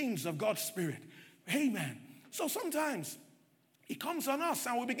the things of God's Spirit. Amen. So sometimes it comes on us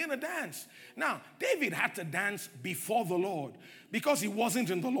and we begin to dance. Now, David had to dance before the Lord because he wasn't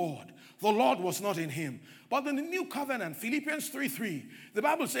in the Lord. The Lord was not in him. But in the new covenant, Philippians 3:3, the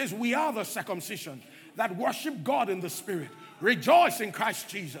Bible says we are the circumcision that worship God in the Spirit, rejoice in Christ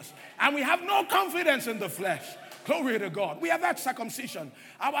Jesus. And we have no confidence in the flesh, Glory to God. We have that circumcision.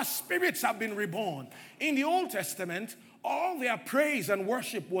 Our spirits have been reborn. In the Old Testament, all their praise and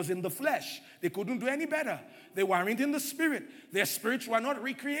worship was in the flesh. They couldn't do any better. They weren't in the spirit. Their spirits were not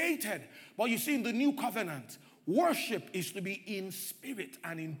recreated. But you see, in the new covenant, worship is to be in spirit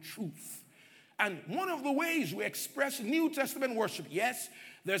and in truth. And one of the ways we express New Testament worship, yes,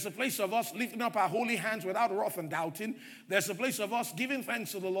 there's a place of us lifting up our holy hands without wrath and doubting. There's a place of us giving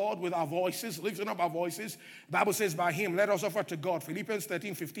thanks to the Lord with our voices, lifting up our voices. The Bible says by him, let us offer to God, Philippians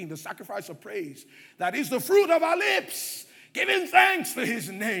 13:15, the sacrifice of praise. That is the fruit of our lips, giving thanks to his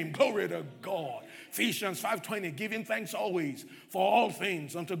name. Glory to God. Ephesians 5:20, giving thanks always for all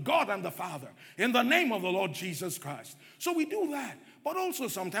things unto God and the Father in the name of the Lord Jesus Christ. So we do that. But also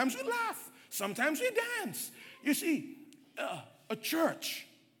sometimes we laugh. Sometimes we dance. You see, a church,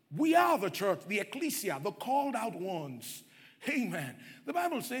 we are the church, the ecclesia, the called out ones. Amen. The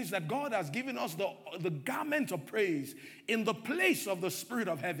Bible says that God has given us the garment of praise in the place of the spirit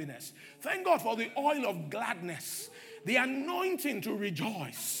of heaviness. Thank God for the oil of gladness, the anointing to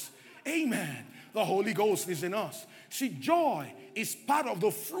rejoice. Amen. The Holy Ghost is in us. See, joy is part of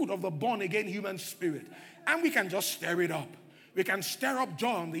the fruit of the born again human spirit. And we can just stir it up. We can stir up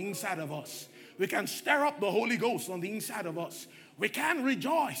joy on the inside of us. We can stir up the Holy Ghost on the inside of us. We can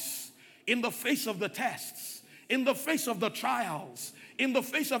rejoice in the face of the tests, in the face of the trials, in the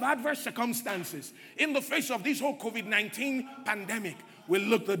face of adverse circumstances, in the face of this whole COVID-19 pandemic. We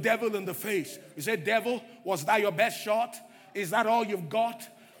look the devil in the face. We say, devil, was that your best shot? Is that all you've got?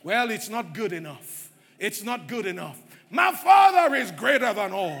 Well, it's not good enough. It's not good enough. My Father is greater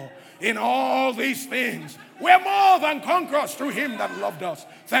than all. In all these things, we're more than conquerors through him that loved us.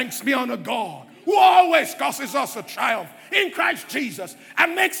 Thanks be unto God, who always causes us to triumph in Christ Jesus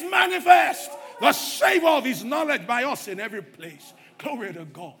and makes manifest the savor of his knowledge by us in every place. Glory to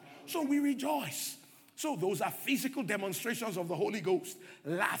God. So we rejoice. So those are physical demonstrations of the Holy Ghost.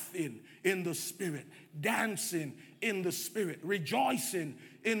 Laughing in the Spirit, dancing in the Spirit, rejoicing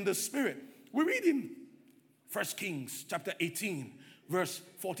in the Spirit. We read in 1 Kings chapter 18, verse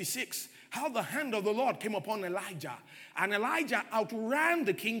 46, how the hand of the Lord came upon Elijah, and Elijah outran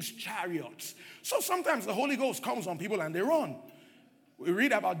the king's chariots. So sometimes the Holy Ghost comes on people and they run. We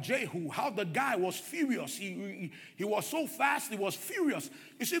read about Jehu, how the guy was furious. He was so fast, he was furious.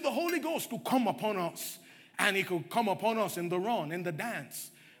 You see, the Holy Ghost could come upon us, and he could come upon us in the run, in the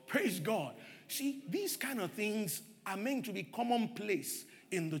dance. Praise God. See, these kind of things are meant to be commonplace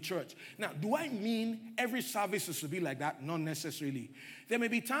in the church. Now, do I mean every service is to be like that? Not necessarily. There may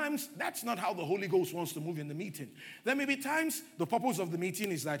be times that's not how the Holy Ghost wants to move in the meeting. There may be times the purpose of the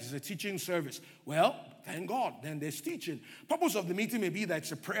meeting is that it's a teaching service. Well, thank God, then there's teaching. Purpose of the meeting may be that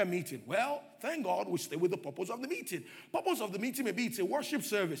it's a prayer meeting. Well, thank God we stay with the purpose of the meeting. Purpose of the meeting may be it's a worship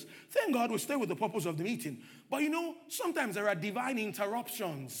service. Thank God we stay with the purpose of the meeting. But you know, sometimes there are divine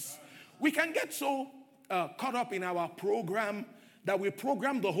interruptions. We can get so caught up in our program that we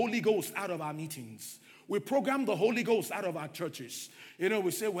program the Holy Ghost out of our meetings. We program the Holy Ghost out of our churches. You know, we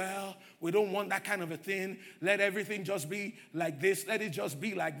say, well, we don't want that kind of a thing. Let everything just be like this. Let it just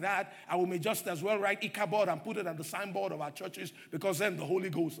be like that. And we may just as well write Ichabod and put it on the signboard of our churches, because then the Holy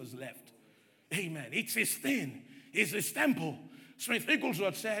Ghost is left. Amen. It's his thing. It's his temple. Smith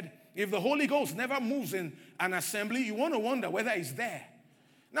Wigglesworth said, if the Holy Ghost never moves in an assembly, you want to wonder whether he's there.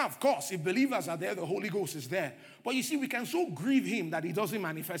 Now, of course, if believers are there, the Holy Ghost is there. But you see, we can so grieve him that he doesn't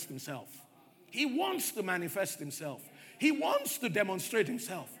manifest himself. He wants to manifest himself. He wants to demonstrate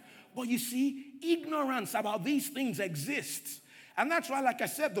himself. But you see, ignorance about these things exists. And that's why, like I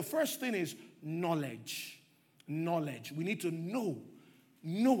said, the first thing is knowledge. Knowledge. We need to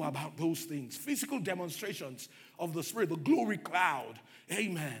know about those things. Physical demonstrations of the Spirit, the glory cloud.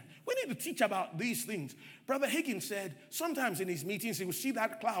 Amen. We need to teach about these things. Brother Higgins said sometimes in his meetings he would see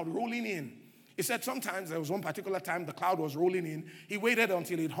that cloud rolling in. He said sometimes there was one particular time the cloud was rolling in. He waited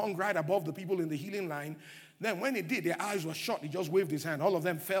until it hung right above the people in the healing line. Then when it did, their eyes were shut. He just waved his hand. All of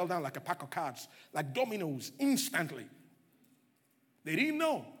them fell down like a pack of cards, like dominoes, instantly. They didn't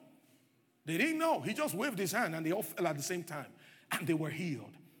know. They didn't know. He just waved his hand and they all fell at the same time. And they were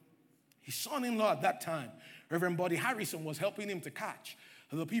healed. His son-in-law at that time, Reverend Buddy Harrison, was helping him to catch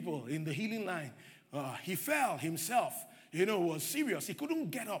the people in the healing line. He fell himself. You know, it was serious. He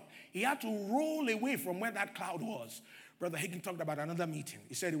couldn't get up. He had to roll away from where that cloud was. Brother Higgins talked about another meeting.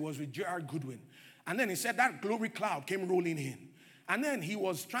 He said it was with Gerard Goodwin. And then he said that glory cloud came rolling in. And then he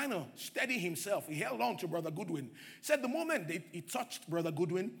was trying to steady himself. He held on to Brother Goodwin. He said the moment he touched Brother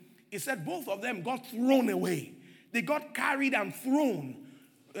Goodwin, he said both of them got thrown away. They got carried and thrown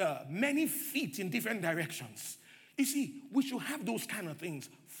many feet in different directions. You see, we should have those kind of things,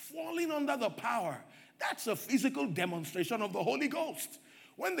 falling under the power That's a physical demonstration of the Holy Ghost.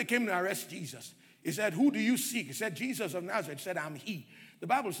 When they came to arrest Jesus, he said, who do you seek? He said, Jesus of Nazareth. He said, I'm he. The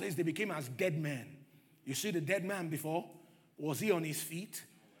Bible says they became as dead men. You see the dead man before? Was he on his feet?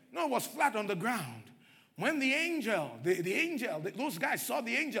 No, it was flat on the ground. When the angel, those guys saw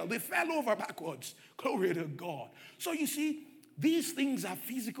the angel, they fell over backwards. Glory to God. So you see, these things are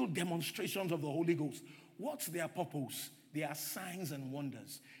physical demonstrations of the Holy Ghost. What's their purpose? They are signs and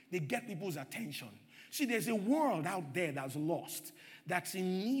wonders. They get people's attention. See, there's a world out there that's lost, that's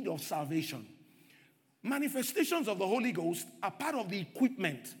in need of salvation. Manifestations of the Holy Ghost are part of the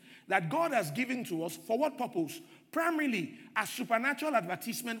equipment that God has given to us. For what purpose? Primarily as supernatural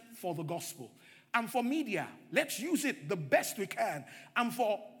advertisement for the gospel. And for media, let's use it the best we can. And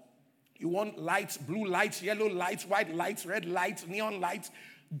for, you want lights, blue lights, yellow lights, white lights, red lights, neon lights.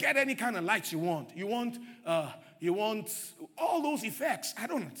 Get any kind of lights you want. You want all those effects. I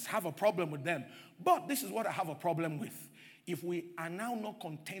don't have a problem with them. But this is what I have a problem with. If we are now not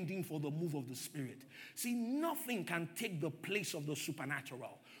contending for the move of the Spirit. See, nothing can take the place of the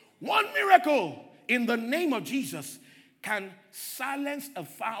supernatural. One miracle in the name of Jesus can silence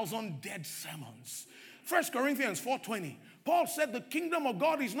 1,000 dead sermons. 1 Corinthians 4:20. Paul said the kingdom of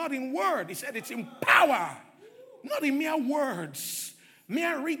God is not in word. He said it's in power. Not in mere words,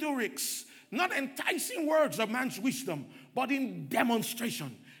 mere rhetorics, not enticing words of man's wisdom, but in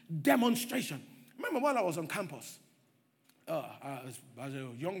demonstration. Demonstration. Remember when I was on campus, as a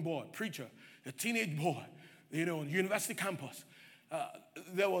young boy, preacher, a teenage boy, university campus,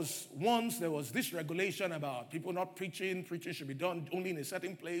 there was this regulation about people not preaching. Preaching should be done only in a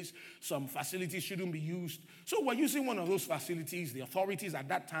certain place. Some facilities shouldn't be used. So we're using one of those facilities. The authorities at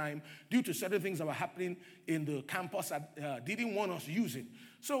that time, due to certain things that were happening in the campus, didn't want us using.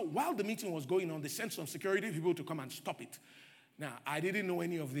 So while the meeting was going on, they sent some security people to come and stop it. Now, I didn't know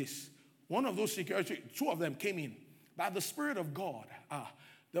any of this. One of those security, two of them came in. By the Spirit of God,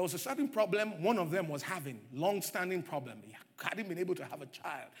 there was a certain problem one of them was having, long-standing problem. He hadn't been able to have a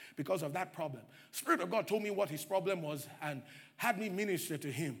child because of that problem. Spirit of God told me what his problem was and had me minister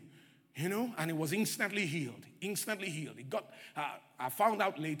to him, and he was instantly healed. Instantly healed. He got, I found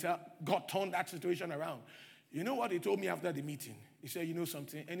out later, God turned that situation around. You know what he told me after the meeting? He said, you know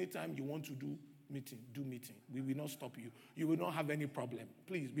something, anytime you want to do meeting. We will not stop you. You will not have any problem.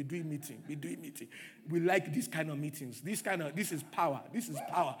 Please, be doing meeting. We like this kind of meetings. This is power. This is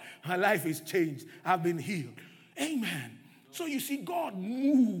power. My life is changed. I've been healed. Amen. So you see, God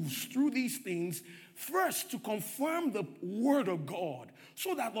moves through these things first to confirm the word of God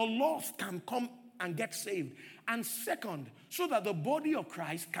so that the lost can come and get saved. And second, so that the body of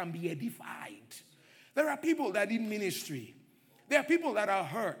Christ can be edified. There are people that need ministry. There are people that are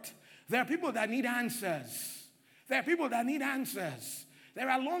hurt. There are people that need answers. There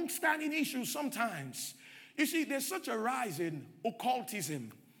are long-standing issues sometimes. You see, there's such a rise in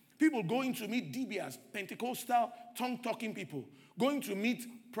occultism. People going to meet DBS, Pentecostal, tongue-talking people, going to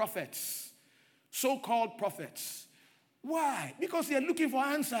meet prophets, so-called prophets. Why? Because they're looking for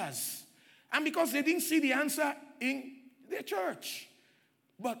answers. And because they didn't see the answer in their church.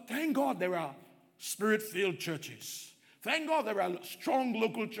 But thank God there are Spirit-filled churches. Thank God there are strong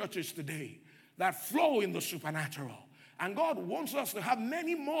local churches today that flow in the supernatural. And God wants us to have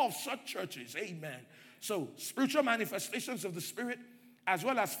many more of such churches. Amen. So spiritual manifestations of the Spirit as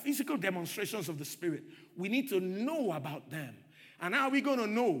well as physical demonstrations of the Spirit, we need to know about them. And how are we going to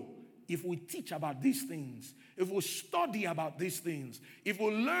know? If we teach about these things, if we study about these things, if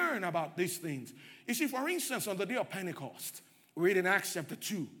we learn about these things. You see, for instance, on the day of Pentecost, we read in Acts chapter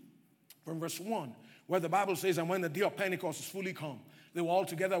 2 from verse 1. Where the Bible says, and when the day of Pentecost is fully come, they were all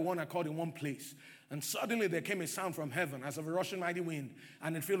together one accord in one place. And suddenly there came a sound from heaven as of a rushing mighty wind,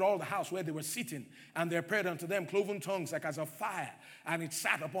 and it filled all the house where they were sitting. And there appeared unto them cloven tongues like as of fire, and it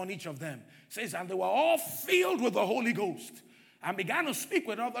sat upon each of them. It says, and they were all filled with the Holy Ghost, and began to speak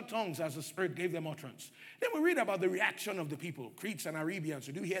with other tongues as the Spirit gave them utterance. Then we read about the reaction of the people, Cretes and Arabians.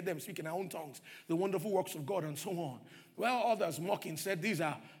 We do hear them speak in their own tongues, the wonderful works of God, and so on. Well, others mocking said, these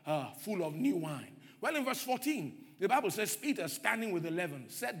are full of new wine. Well, in verse 14, the Bible says, Peter, standing with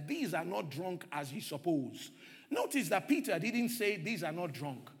 11, said, these are not drunk as ye suppose. Notice that Peter didn't say these are not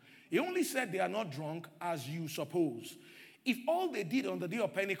drunk. He only said they are not drunk as you suppose. If all they did on the day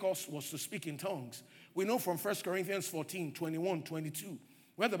of Pentecost was to speak in tongues, we know from 1 Corinthians 14, 21, 22,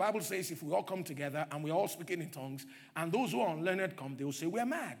 where the Bible says if we all come together and we're all speaking in tongues, and those who are unlearned come, they will say we're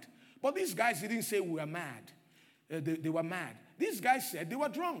mad. But these guys didn't say we were mad. They were mad. These guys said they were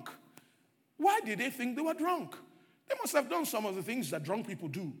drunk. Why did they think they were drunk? They must have done some of the things that drunk people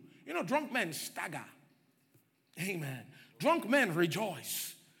do. Drunk men stagger. Amen. Drunk men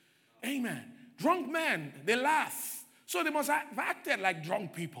rejoice. Amen. Drunk men, they laugh. So they must have acted like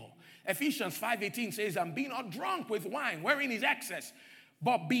drunk people. Ephesians 5:18 says, and be not drunk with wine, wherein is excess,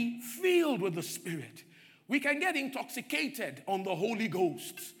 but be filled with the Spirit. We can get intoxicated on the Holy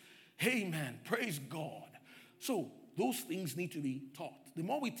Ghost. Amen. Praise God. So those things need to be taught. The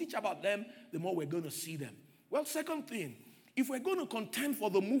more we teach about them, the more we're going to see them. Well, second thing, if we're going to contend for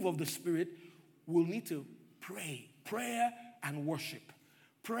the move of the Spirit, we'll need to pray. Prayer and worship.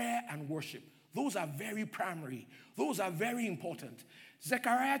 Prayer and worship. Those are very primary. Those are very important.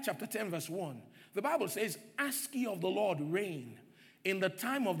 Zechariah chapter 10 verse 1. The Bible says, ask ye of the Lord rain in the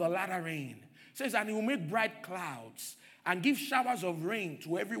time of the latter rain. It says, and he will make bright clouds and give showers of rain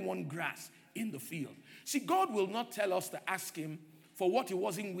to every one grass in the field. See, God will not tell us to ask him for what he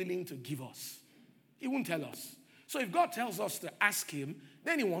wasn't willing to give us. He won't tell us. So if God tells us to ask him,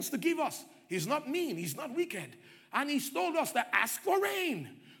 then he wants to give us. He's not mean. He's not wicked. And he's told us to ask for rain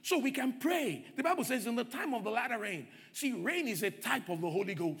so we can pray. The Bible says in the time of the latter rain. See, rain is a type of the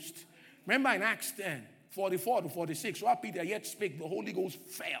Holy Ghost. Remember in Acts 10, 44 to 46, while Peter yet spake, the Holy Ghost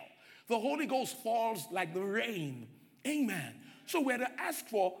fell. The Holy Ghost falls like the rain. Amen. So we're to ask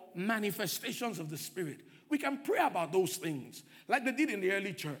for manifestations of the Spirit. We can pray about those things like they did in the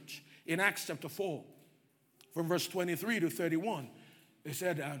early church. In Acts chapter 4, from verse 23 to 31, they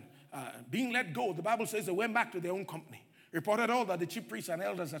said, being let go, the Bible says they went back to their own company, reported all that the chief priests and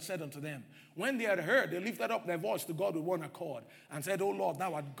elders had said unto them. When they had heard, they lifted up their voice to God with one accord and said, O Lord,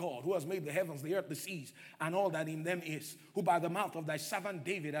 thou art God, who has made the heavens, the earth, the seas, and all that in them is, who by the mouth of thy servant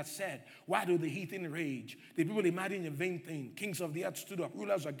David has said, why do the heathen rage? The people imagine a vain thing. Kings of the earth stood up,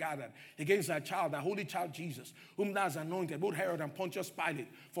 rulers are gathered against thy child, thy holy child Jesus, whom thou hast anointed, both Herod and Pontius Pilate,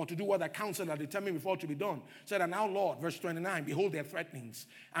 for to do what thy counsel had determined before to be done. Said, and now, Lord, verse 29, behold their threatenings,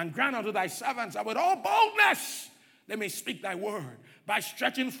 and grant unto thy servants that with all boldness they may speak thy word, by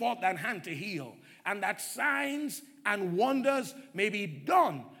stretching forth thine hand to heal, and that signs and wonders may be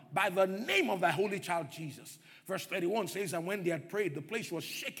done by the name of thy holy child Jesus. Verse 31 says, and when they had prayed, the place was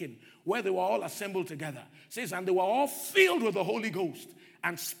shaken, where they were all assembled together. It says, and they were all filled with the Holy Ghost,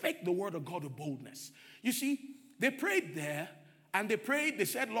 and spake the word of God with boldness. You see, they prayed there, and they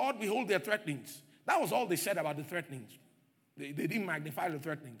said, Lord, behold their threatenings. That was all they said about the threatenings. They didn't magnify the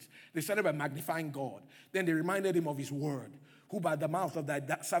threatenings. They started by magnifying God. Then they reminded him of his word, who by the mouth of thy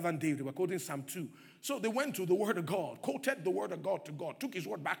servant David, they were quoting Psalm 2. So they went to the word of God, quoted the word of God to God, took his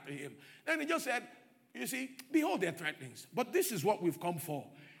word back to him. Then he just said, you see, behold their threatenings. But this is what we've come for.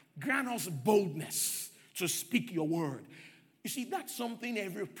 Grant us boldness to speak your word. You see, that's something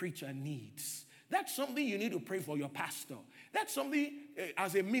every preacher needs. That's something you need to pray for your pastor. That's something,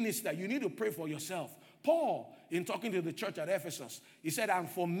 as a minister, you need to pray for yourself. Paul, in talking to the church at Ephesus, he said, and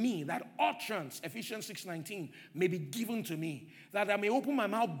for me, that utterance, Ephesians 6:19, may be given to me, that I may open my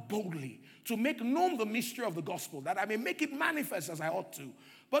mouth boldly to make known the mystery of the gospel, that I may make it manifest as I ought to.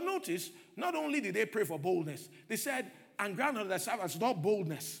 But notice, not only did they pray for boldness, they said, and grant unto thy servants not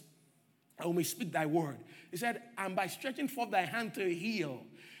boldness, I will speak thy word. He said, and by stretching forth thy hand to heal.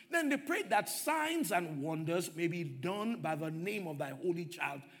 Then they prayed that signs and wonders may be done by the name of thy holy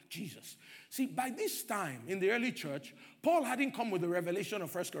child, Jesus. See, by this time in the early church, Paul hadn't come with the revelation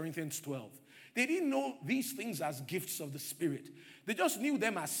of 1 Corinthians 12. They didn't know these things as gifts of the Spirit. They just knew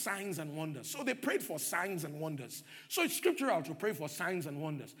them as signs and wonders. So they prayed for signs and wonders. So it's scriptural to pray for signs and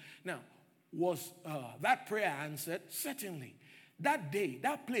wonders. Now, was that prayer answered? Certainly. That day,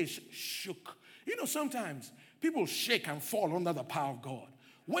 that place shook. You know, sometimes people shake and fall under the power of God.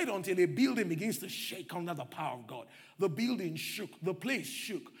 Wait until a building begins to shake under the power of God. The building shook. The place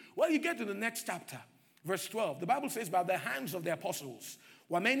shook. Well, you get to the next chapter, verse 12. The Bible says, by the hands of the apostles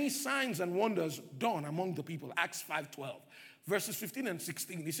were many signs and wonders done among the people. Acts 5:12. Verses 15 and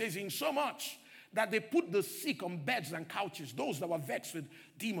 16. It says, insomuch that they put the sick on beds and couches, those that were vexed with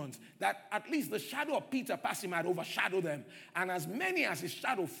demons, that at least the shadow of Peter passing might overshadow them. And as many as his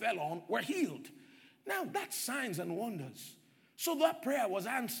shadow fell on were healed. Now, that's signs and wonders. So that prayer was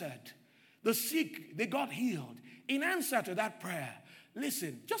answered. The sick, they got healed. In answer to that prayer,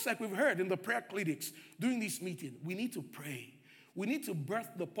 listen, just like we've heard in the prayer clinics during this meeting, we need to pray. We need to birth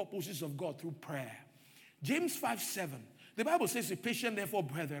the purposes of God through prayer. James 5:7, the Bible says, be patient therefore,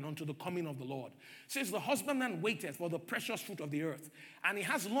 brethren, unto the coming of the Lord. It says, the husbandman waiteth for the precious fruit of the earth, and he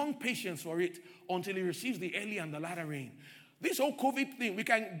has long patience for it until he receives the early and the latter rain. This whole COVID thing, we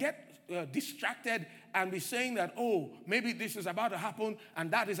can get distracted and be saying that, oh, maybe this is about to happen, and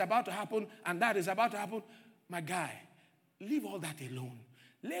that is about to happen, and that is about to happen. My guy, leave all that alone.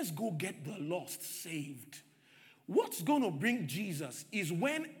 Let's go get the lost saved. What's going to bring Jesus is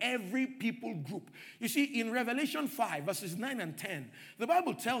when every people group. You see, in Revelation 5, verses 9 and 10, the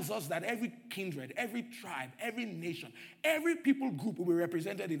Bible tells us that every kindred, every tribe, every nation, every people group will be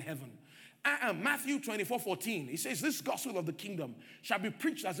represented in heaven. Matthew 24:14, it says, this gospel of the kingdom shall be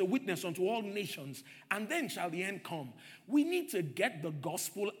preached as a witness unto all nations, and then shall the end come. We need to get the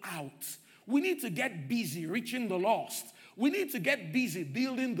gospel out. We need to get busy reaching the lost. We need to get busy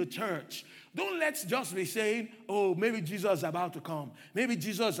building the church. Don't let's just be saying, oh, maybe Jesus is about to come. Maybe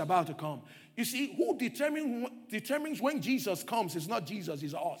Jesus is about to come. You see, who determines when Jesus comes? It's not Jesus,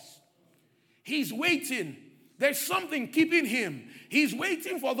 it's us. He's waiting. There's something keeping him. He's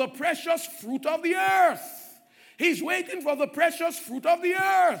waiting for the precious fruit of the earth. He's waiting for the precious fruit of the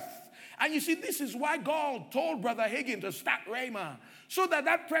earth. And you see, this is why God told Brother Hagin to start Rhema, so that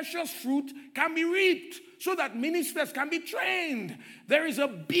that precious fruit can be reaped, so that ministers can be trained. There is a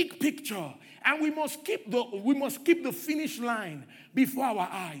big picture, and we must keep the finish line before our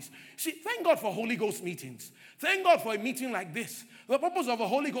eyes. See, thank God for Holy Ghost meetings. Thank God for a meeting like this. The purpose of a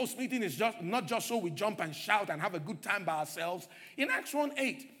Holy Ghost meeting is not just so we jump and shout and have a good time by ourselves. In Acts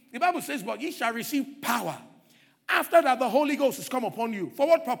 1:8, the Bible says, but ye shall receive power. After that, the Holy Ghost has come upon you. For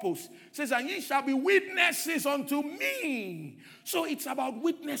what purpose? It says, and ye shall be witnesses unto me. So it's about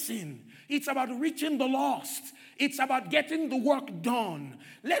witnessing. It's about reaching the lost. It's about getting the work done.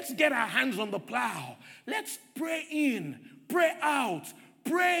 Let's get our hands on the plow. Let's pray in, pray out,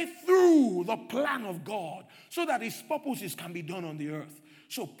 pray through the plan of God so that his purposes can be done on the earth.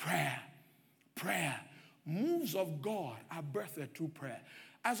 So prayer. Moves of God are birthed through prayer.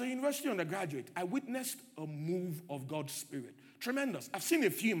 As a university undergraduate, I witnessed a move of God's Spirit. Tremendous. I've seen a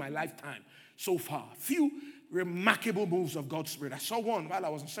few in my lifetime so far. Few remarkable moves of God's Spirit. I saw one while I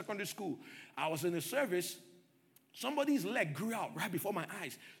was in secondary school. I was in a service. Somebody's leg grew out right before my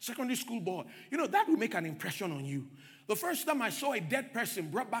eyes. Secondary school boy. You know, that will make an impression on you. The first time I saw a dead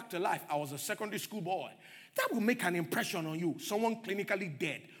person brought back to life, I was a secondary school boy. That will make an impression on you. Someone clinically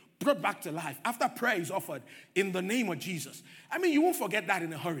dead, brought back to life after prayer is offered in the name of Jesus. I mean, you won't forget that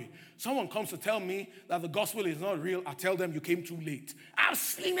in a hurry. Someone comes to tell me that the gospel is not real. I tell them you came too late. I've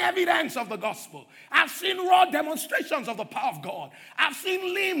seen evidence of the gospel. I've seen raw demonstrations of the power of God. I've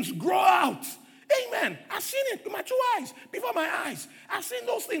seen limbs grow out. Amen. I've seen it with my two eyes, before my eyes. I've seen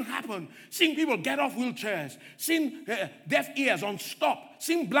those things happen. Seen people get off wheelchairs. Seen deaf ears unstopped.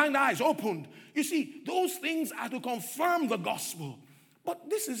 Seen blind eyes opened. You see, those things are to confirm the gospel. But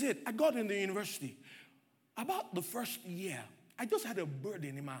this is it. I got in the university. About the first year, I just had a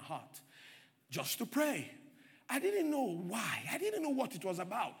burden in my heart just to pray. I didn't know why. I didn't know what it was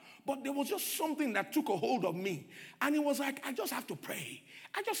about. But there was just something that took a hold of me. And it was like, I just have to pray.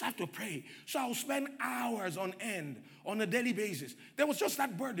 I just have to pray. So I would spend hours on end on a daily basis. There was just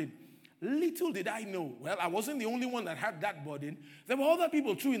that burden. Little did I know, well, I wasn't the only one that had that burden. There were other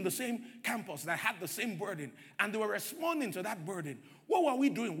people too in the same campus that had the same burden, and they were responding to that burden. What were we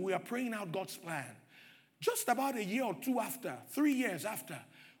doing? We were praying out God's plan. Just about a year or two after, 3 years after,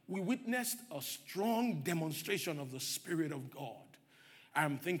 we witnessed a strong demonstration of the Spirit of God.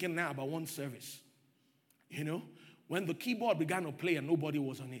 I'm thinking now about one service. You know, when the keyboard began to play and nobody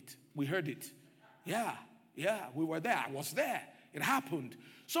was on it, we heard it. Yeah, we were there. I was there. It happened.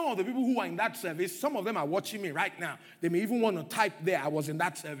 Some of the people who are in that service, some of them are watching me right now. They may even want to type there, I was in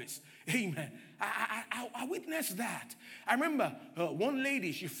that service. Amen. I witnessed that. I remember one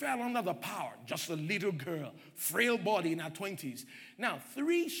lady, she fell under the power. Just a little girl, frail body in her 20s. Now,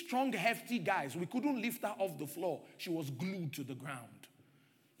 3 strong, hefty guys, we couldn't lift her off the floor. She was glued to the ground.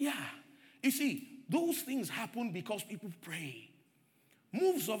 Yeah. You see, those things happen because people pray.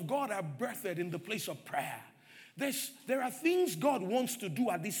 Moves of God are birthed in the place of prayer. There are things God wants to do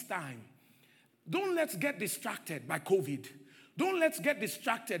at this time. Don't let's get distracted by COVID. Don't let's get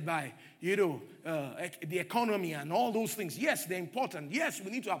distracted by, the economy and all those things. Yes, they're important. Yes, we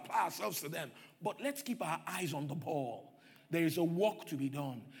need to apply ourselves to them. But let's keep our eyes on the ball. There is a work to be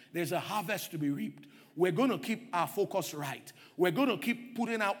done. There's a harvest to be reaped. We're going to keep our focus right. We're going to keep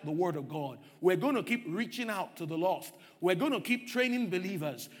putting out the word of God. We're going to keep reaching out to the lost. We're going to keep training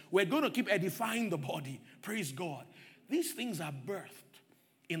believers. We're going to keep edifying the body. Praise God. These things are birthed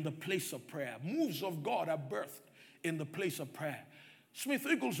in the place of prayer. Moves of God are birthed in the place of prayer. Smith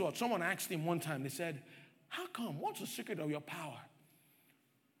Wigglesworth, someone asked him one time, they said, how come? What's the secret of your power?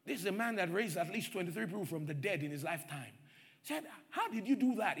 This is a man that raised at least 23 people from the dead in his lifetime. Said, how did you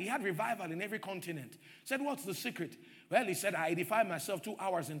do that? He had revival in every continent. Said, what's the secret? Well, he said, I edify myself 2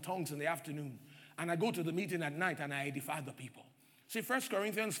 hours in tongues in the afternoon. And I go to the meeting at night and I edify the people. See, 1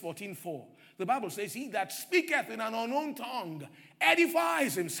 Corinthians 14:4. The Bible says, he that speaketh in an unknown tongue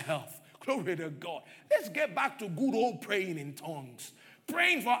edifies himself. Glory to God. Let's get back to good old praying in tongues.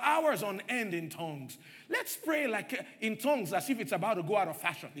 Praying for hours on end in tongues. Let's pray like in tongues as if it's about to go out of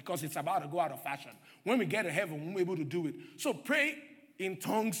fashion, because it's about to go out of fashion. When we get to heaven, we'll be able to do it. So pray in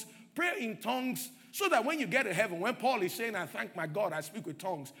tongues so that when you get to heaven, when Paul is saying, I thank my God, I speak with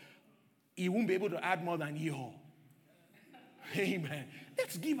tongues, he won't be able to add more than Yeho. Amen.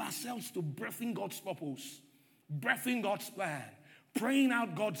 Let's give ourselves to birthing God's purpose, birthing God's plan, praying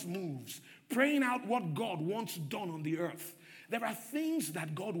out God's moves, praying out what God wants done on the earth. There are things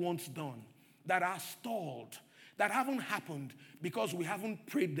that God wants done that are stalled, that haven't happened because we haven't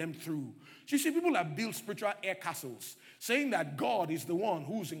prayed them through. So you see, people have built spiritual air castles, saying that God is the one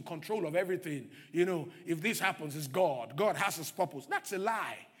who's in control of everything. You know, if this happens, it's God. God has his purpose. That's a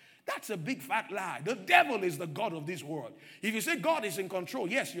lie. That's a big fat lie. The devil is the God of this world. If you say God is in control,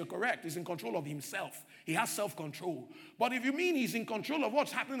 yes, you're correct. He's in control of himself. He has self-control. But if you mean he's in control of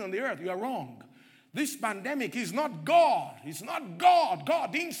what's happening on the earth, you are wrong. This pandemic is not God. It's not God.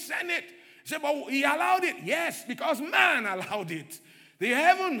 God didn't send it. He said, but he allowed it. Yes, because man allowed it. The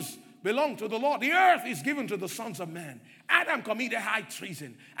heavens belong to the Lord. The earth is given to the sons of man. Adam committed high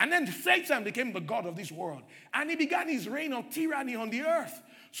treason. And then Satan became the God of this world. And he began his reign of tyranny on the earth.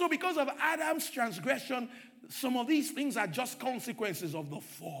 So because of Adam's transgression, some of these things are just consequences of the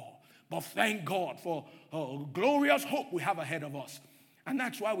fall. But thank God for a glorious hope we have ahead of us. And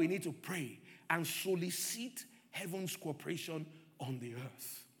that's why we need to pray and solicit heaven's cooperation on the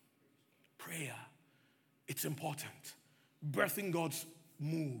earth. Prayer, it's important. Birthing God's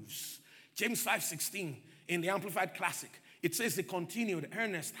moves. James 5:16 in the Amplified Classic, it says the continued,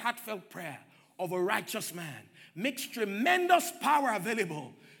 earnest, heartfelt prayer of a righteous man makes tremendous power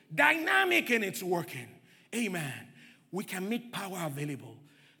available, dynamic in its working. Amen. We can make power available.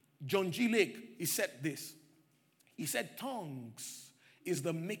 John G. Lake, he said this. He said, tongues is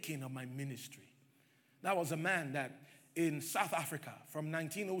the making of my ministry. That was a man that in South Africa from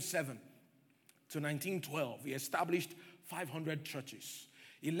 1907 to 1912, he established 500 churches.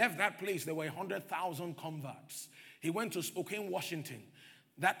 He left that place, there were 100,000 converts. He went to Spokane, Washington.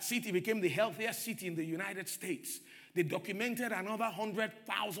 That city became the healthiest city in the United States. They documented another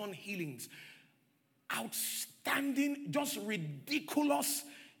 100,000 healings. Outstanding, just ridiculous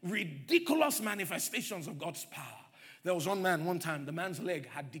manifestations of God's power. There was one man one time, the man's leg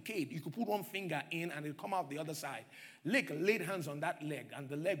had decayed. You could put one finger in and it would come out the other side. Lake laid hands on that leg and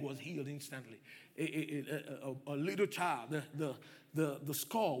the leg was healed instantly. A little child, the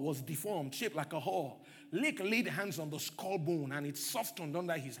skull was deformed, shaped like a whore. Lake laid hands on the skull bone and it softened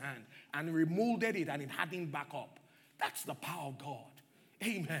under his hand and remolded it and it hardened back up. That's the power of God.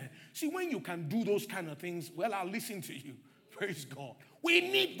 Amen. See, when you can do those kind of things, well, I'll listen to you. Praise God. We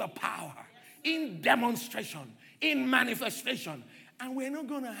need the power in demonstration, in manifestation. And we're not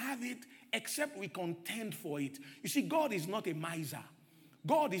going to have it except we contend for it. You see, God is not a miser.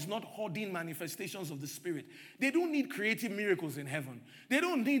 God is not hoarding manifestations of the Spirit. They don't need creative miracles in heaven. They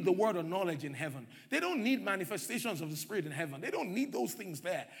don't need the word of knowledge in heaven. They don't need manifestations of the Spirit in heaven. They don't need those things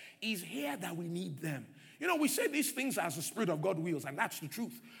there. It's here that we need them. You know, we say these things as the Spirit of God wills, and that's the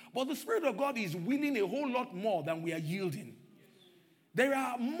truth. But the Spirit of God is willing a whole lot more than we are yielding. There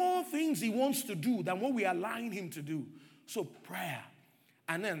are more things he wants to do than what we are allowing him to do. So prayer.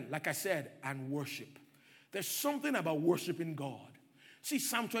 And then, like I said, and worship. There's something about worshiping God. See,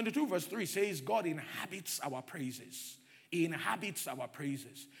 Psalm 22 verse 3 says, God inhabits our praises. He inhabits our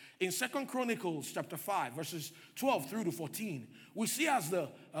praises. In 2 Chronicles chapter 5, verses 12 through to 14, we see as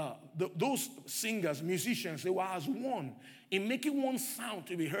those singers, musicians, they were as one in making one sound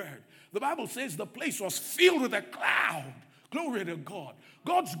to be heard. The Bible says the place was filled with a cloud. Glory to God.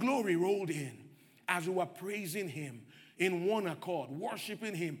 God's glory rolled in as we were praising him in one accord,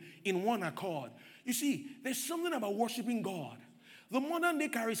 worshiping him in one accord. You see, there's something about worshiping God. The modern day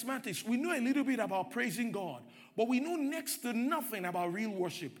charismatics, we know a little bit about praising God, but we know next to nothing about real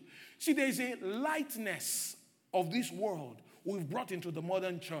worship. See, there's a lightness of this world we've brought into the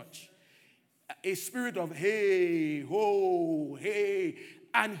modern church. A spirit of hey, ho, hey,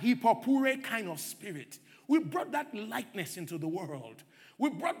 and hippopure kind of spirit. We brought that lightness into the world.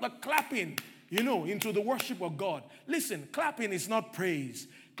 We brought the clapping, into the worship of God. Listen, clapping is not praise.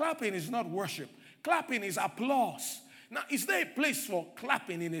 Clapping is not worship. Clapping is applause. Now, is there a place for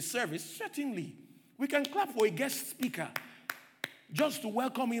clapping in a service? Certainly. We can clap for a guest speaker just to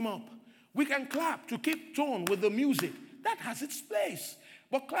welcome him up. We can clap to keep tone with the music. That has its place.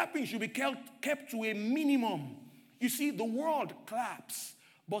 But clapping should be kept to a minimum. You see, the world claps,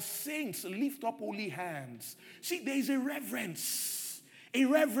 but saints lift up holy hands. See, there is a reverence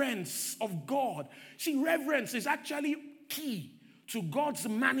of God. See, reverence is actually key to God's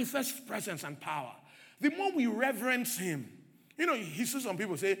manifest presence and power, the more we reverence him. You know, he sees some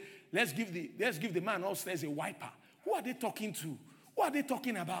people say, let's give the man upstairs a wiper. Who are they talking to? Who are they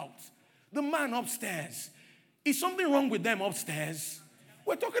talking about? The man upstairs. Is something wrong with them upstairs?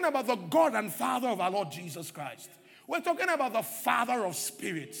 We're talking about the God and Father of our Lord Jesus Christ. We're talking about the Father of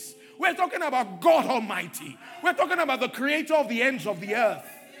spirits. We're talking about God Almighty. We're talking about the creator of the ends of the earth.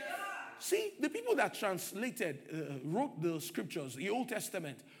 See, the people that wrote the scriptures, the Old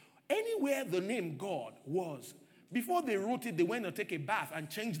Testament, anywhere the name God was, before they wrote it, they went to take a bath and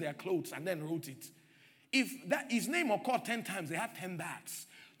changed their clothes and then wrote it. If his name occurred 10 times, they had 10 baths.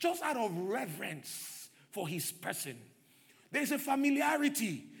 Just out of reverence for his person. There's a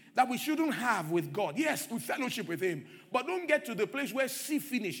familiarity that we shouldn't have with God. Yes, we fellowship with him, but don't get to the place where see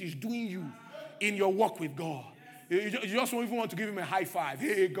finish is doing you in your walk with God. You just don't even want to give him a high five.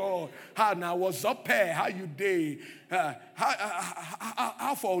 Hey, God, how now, what's up here? How you day?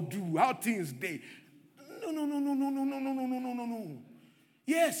 How for do? How things day? No.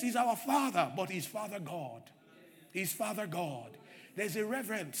 Yes, he's our Father, but he's Father God. He's Father God. There's a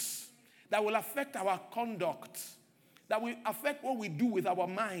reverence that will affect our conduct, that will affect what we do with our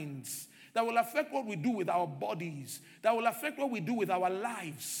minds, that will affect what we do with our bodies, that will affect what we do with our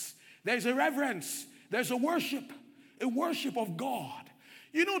lives. There's a reverence. There's a worship of God.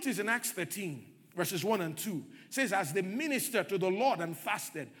 You notice in Acts 13, verses 1 and 2, it says, as they ministered to the Lord and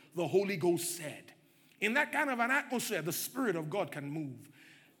fasted, the Holy Ghost said. In that kind of an atmosphere, the Spirit of God can move.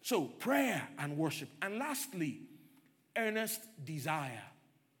 So, prayer and worship. And lastly, earnest desire.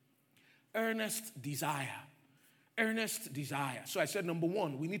 Earnest desire. Earnest desire. So I said, number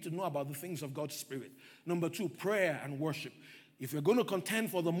one, we need to know about the things of God's Spirit. Number two, prayer and worship. If we're going to contend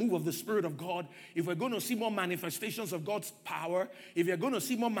for the move of the Spirit of God, if we're going to see more manifestations of God's power, if you're going to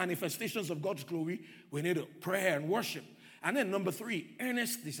see more manifestations of God's glory, we need prayer and worship. And then number three,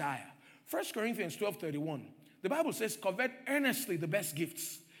 earnest desire. 1 Corinthians 12:31. The Bible says, covet earnestly the best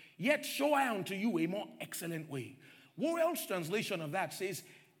gifts, yet show I unto you a more excellent way. World's translation of that says,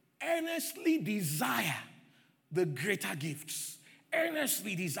 earnestly desire the greater gifts.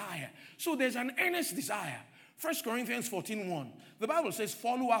 Earnestly desire. So there's an earnest desire. 1 Corinthians 14:1. The Bible says,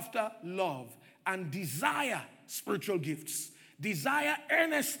 follow after love and desire spiritual gifts. Desire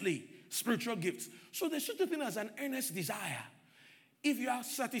earnestly spiritual gifts. So there's such a thing as an earnest desire. If you are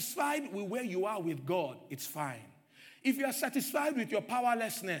satisfied with where you are with God, it's fine. If you are satisfied with your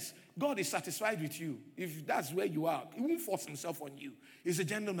powerlessness, God is satisfied with you. If that's where you are, he won't force himself on you. He's a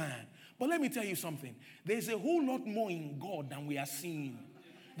gentleman. But let me tell you something. There's a whole lot more in God than we are seeing.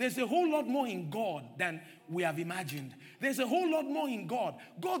 There's a whole lot more in God than we have imagined. There's a whole lot more in God.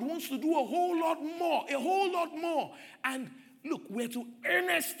 God wants to do a whole lot more. And look, we're to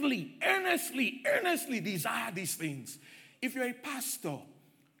earnestly desire these things. If you're a pastor,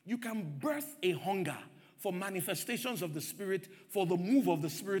 you can birth a hunger for manifestations of the Spirit, for the move of the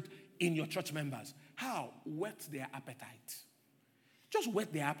Spirit in your church members. How? Whet their appetite. Just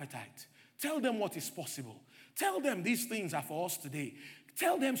whet their appetite. Tell them what is possible. Tell them these things are for us today.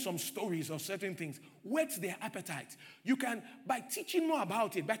 Tell them some stories of certain things. Whet their appetite. You can, by teaching more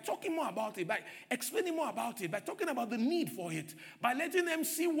about it, by talking more about it, by explaining more about it, by talking about the need for it, by letting them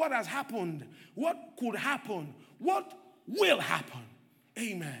see what has happened, what could happen, what will happen.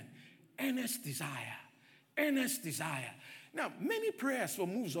 Amen. Earnest desire. Earnest desire. Now, many prayers for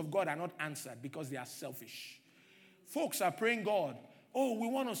moves of God are not answered because they are selfish. Folks are praying, God, oh, we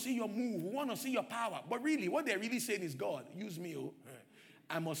want to see your move. We want to see your power. But really, what they're really saying is, God, use me, oh.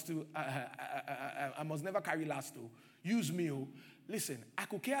 I must never carry last, oh. Use me, oh. Listen, I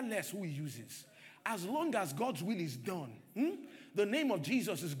could care less who he uses. As long as God's will is done, the name of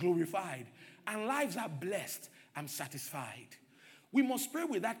Jesus is glorified, and lives are blessed, I'm satisfied. We must pray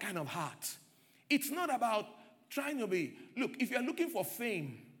with that kind of heart. It's not about trying to be, look, if you're looking for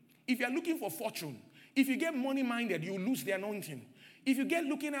fame, if you're looking for fortune, if you get money-minded, you lose the anointing. If you get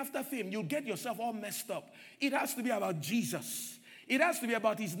looking after fame, you'll get yourself all messed up. It has to be about Jesus. It has to be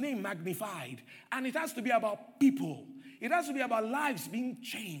about his name magnified. And it has to be about people. It has to be about lives being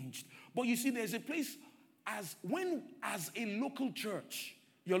changed. But you see, there's a place as a local church,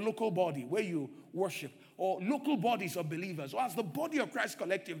 your local body where you worship, or local bodies of believers, or as the body of Christ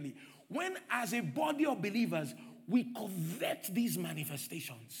collectively, when as a body of believers, we covet these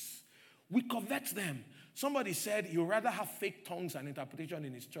manifestations. We covet them. Somebody said he'd rather have fake tongues and interpretation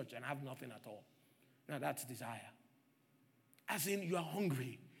in his church and have nothing at all. Now that's desire. As in, you are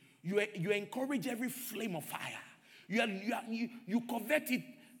hungry. You encourage every flame of fire. You covet it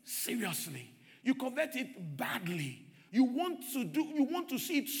seriously. You covet it badly. You want to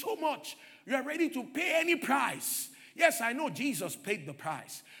see it so much. You are ready to pay any price. Yes, I know Jesus paid the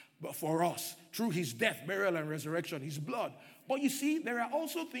price but for us through his death, burial, and resurrection, his blood. But you see, there are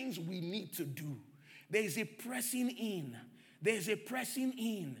also things we need to do. There is a pressing in. There's a pressing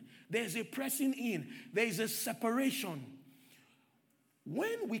in. There's a pressing in. There's a separation.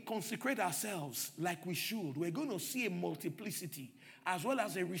 When we consecrate ourselves like we should, we're going to see a multiplicity as well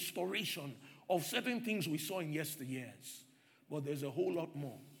as a restoration of certain things we saw in yesteryears. But there's a whole lot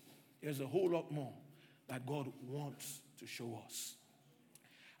more. There's a whole lot more that God wants to show us.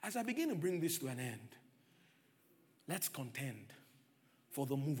 As I begin to bring this to an end, let's contend for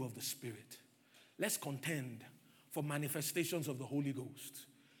the move of the Spirit. Let's contend for manifestations of the Holy Ghost.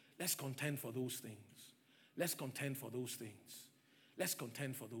 Let's contend for those things. Let's contend for those things. Let's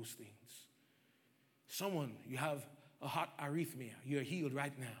contend for those things. Someone, you have a heart arrhythmia. You're healed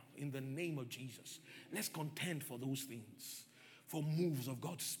right now in the name of Jesus. Let's contend for those things, for moves of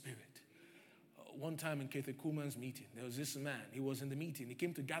God's Spirit. One time in Keith Kuhlman's meeting, there was this man. He was in the meeting. He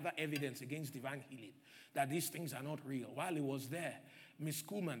came to gather evidence against divine healing, that these things are not real. While he was there, Miss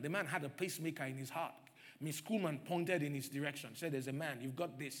Kuhlman, the man had a pacemaker in his heart. Miss Kuhlman pointed in his direction, said, there's a man, you've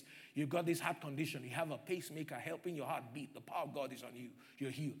got this heart condition. You have a pacemaker helping your heart beat. The power of God is on you.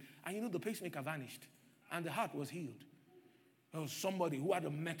 You're healed. And you know, the pacemaker vanished and the heart was healed. There was somebody who had a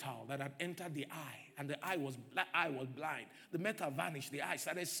metal that had entered the eye, and the eye was blind. The metal vanished. The eye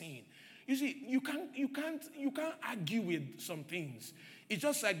started seeing. You see, you can't argue with some things. It's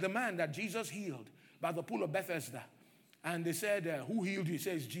just like the man that Jesus healed by the pool of Bethesda. And they said, who healed you? He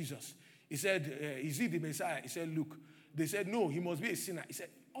said, it's Jesus. He said, is he the Messiah? He said, look. They said, no, he must be a sinner. He said,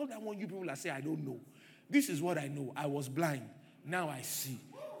 all that one you people are saying, I don't know. This is what I know. I was blind. Now I see.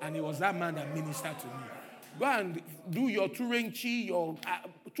 And it was that man that ministered to me. Go and do your Turenchi,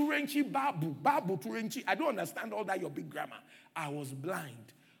 Babu Turenchi. I don't understand all that, your big grammar. I was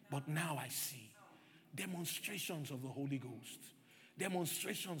blind, but now I see. Demonstrations of the Holy Ghost.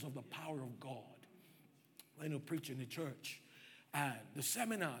 Demonstrations of the power of God. When you preach in the church, and the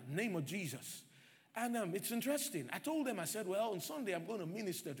seminar, name of Jesus. And it's interesting. I told them, I said, well, on Sunday, I'm going to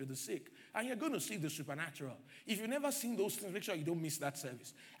minister to the sick. And you're going to see the supernatural. If you've never seen those things, make sure you don't miss that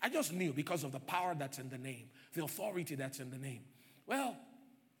service. I just knew because of the power that's in the name, the authority that's in the name. Well,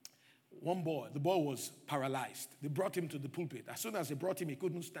 one boy, the boy was paralyzed. They brought him to the pulpit. As soon as they brought him, he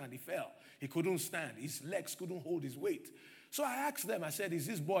couldn't stand. He fell. He couldn't stand. His legs couldn't hold his weight. So I asked them, I said, is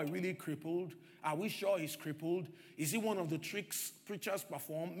this boy really crippled? Are we sure he's crippled? Is he one of the tricks preachers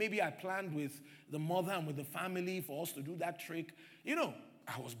perform? Maybe I planned with the mother and with the family for us to do that trick. You know,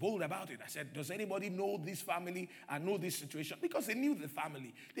 I was bold about it. I said, does anybody know this family and know this situation? Because they knew the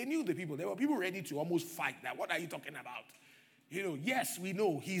family. They knew the people. There were people ready to almost fight that. What are you talking about? You know, yes, we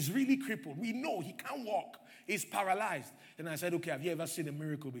know he's really crippled. We know he can't walk. He's paralyzed. And I said, okay, have you ever seen a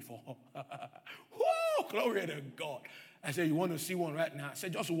miracle before? Whoa, glory to God. I said, you want to see one right now? I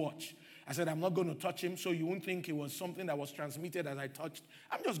said, just watch. I said, I'm not going to touch him so you won't think it was something that was transmitted as I touched.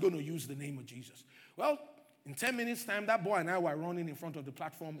 I'm just going to use the name of Jesus. Well, in 10 minutes' time, that boy and I were running in front of the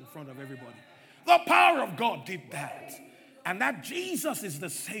platform in front of everybody. The power of God did that. And that Jesus is the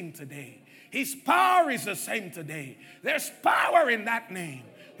same today. His power is the same today. There's power in that name.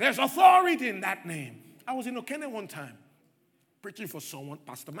 There's authority in that name. I was in Okene one time preaching for someone,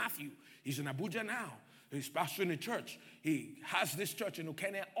 Pastor Matthew. He's in Abuja now. He's pastoring a church. He has this church in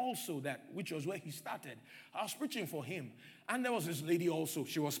Okene also, which was where he started. I was preaching for him. And there was this lady also.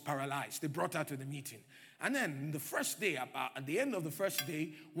 She was paralyzed. They brought her to the meeting. And then the first day, at the end of the first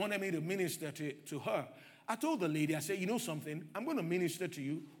day, wanted me to minister to her. I told the lady, I said, you know something? I'm going to minister to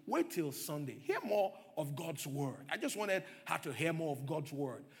you. Wait till Sunday. Hear more of God's word. I just wanted her to hear more of God's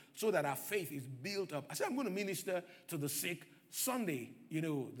word so that our faith is built up. I said, I'm going to minister to the sick Sunday, you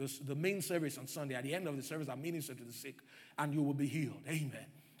know, the main service on Sunday. At the end of the service, I minister to the sick and you will be healed. Amen.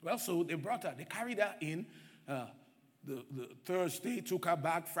 Well, so they brought her. They carried her in the Thursday, took her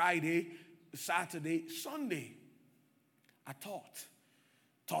back Friday, Saturday, Sunday. I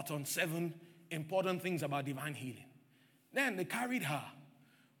taught on 7 important things about divine healing. Then they carried her.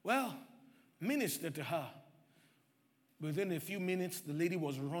 Well, ministered to her. Within a few minutes, the lady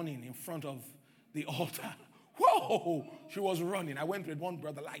was running in front of the altar. Whoa! She was running. I went with one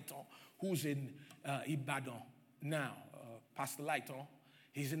brother, Lighton, who's in Ibadan now. Pastor Lighton,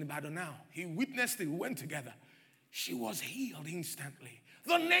 he's in Ibadan now. He witnessed it. We went together. She was healed instantly.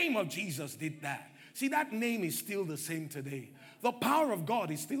 The name of Jesus did that. See, that name is still the same today. The power of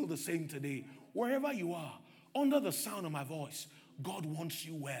God is still the same today. Wherever you are, under the sound of my voice, God wants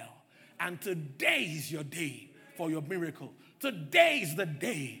you well. And today is your day for your miracle. Today is the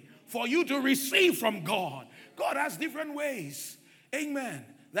day for you to receive from God. God has different ways. Amen.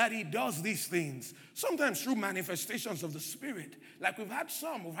 that he does these things, sometimes through manifestations of the Spirit. Like we've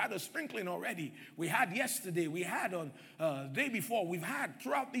had a sprinkling already. We had yesterday, we had on day before, we've had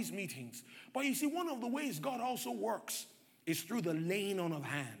throughout these meetings. But you see, one of the ways God also works is through the laying on of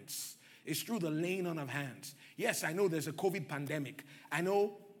hands. It's through the laying on of hands. Yes, I know there's a COVID pandemic. I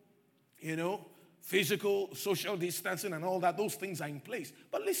know, physical, social distancing and all that, those things are in place.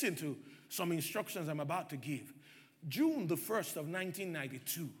 But listen to some instructions I'm about to give. June the 1st of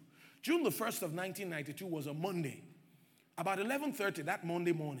 1992. June the 1st of 1992 was a Monday. About 11:30 that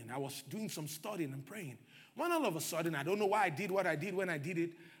Monday morning, I was doing some studying and praying. When all of a sudden, I don't know why I did what I did when I did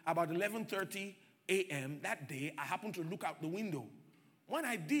it, about 11:30 a.m. that day, I happened to look out the window. When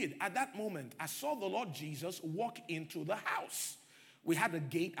I did, at that moment, I saw the Lord Jesus walk into the house. We had a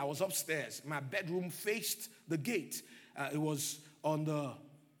gate. I was upstairs. My bedroom faced the gate. It was on the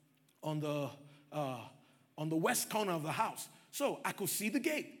west corner of the house. So I could see the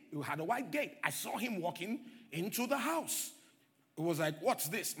gate. It had a white gate. I saw him walking into the house. It was like, what's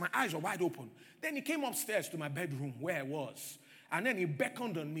this? My eyes were wide open. Then he came upstairs to my bedroom where I was. And then he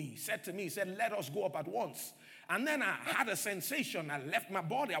beckoned on me, said to me, he said, let us go up at once. And then I had a sensation. I left my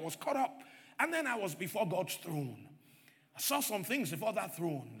body. I was caught up. And then I was before God's throne. I saw some things before that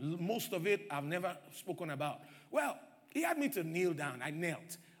throne. Most of it I've never spoken about. Well, he had me to kneel down. I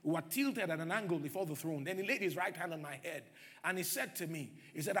knelt. We were tilted at an angle before the throne. Then he laid his right hand on my head. And he said to me,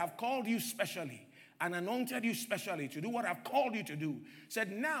 he said, I've called you specially and anointed you specially to do what I've called you to do. He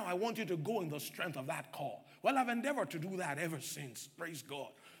said, now I want you to go in the strength of that call. Well, I've endeavored to do that ever since. Praise God.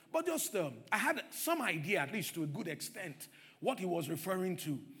 But just, I had some idea, at least to a good extent, what he was referring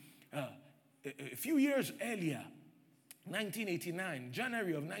to. A few years earlier, 1989,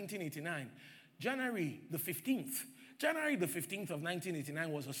 January of 1989, January the 15th of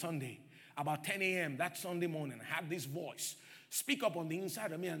 1989 was a Sunday. About 10 a.m. that Sunday morning, I had this voice speak up on the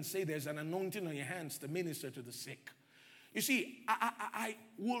inside of me and say, there's an anointing on your hands to minister to the sick. You see, I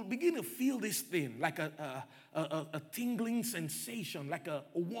will begin to feel this thing like a tingling sensation, like a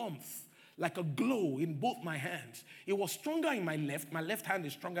warmth, like a glow in both my hands. It was stronger in my left. My left hand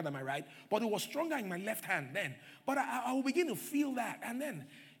is stronger than my right, but it was stronger in my left hand then. But I will begin to feel that. And then,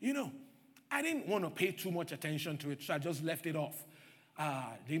 I didn't want to pay too much attention to it, so I just left it off.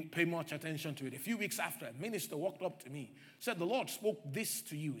 Didn't pay much attention to it. A few weeks after, a minister walked up to me, said, the Lord spoke this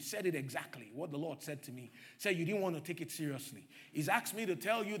to you. He said it exactly, what the Lord said to me. Said you didn't want to take it seriously. He's asked me to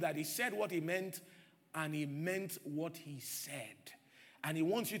tell you that he said what he meant, and he meant what he said. And he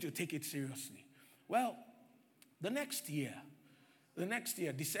wants you to take it seriously. Well, the next year,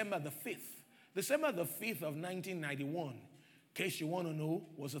 December the 5th of 1991, in case you want to know,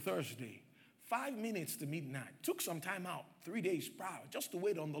 was a Thursday. 5 minutes to midnight. Took some time out, 3 days prior, just to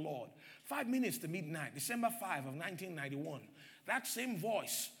wait on the Lord. 5 minutes to midnight, December 5 of 1991. That same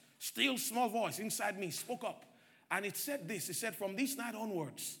voice, still small voice inside me, spoke up. And it said this, it said, from this night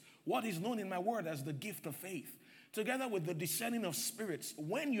onwards, what is known in my word as the gift of faith, together with the discerning of spirits,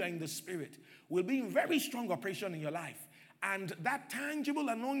 when you are in the Spirit, will be in very strong operation in your life. And that tangible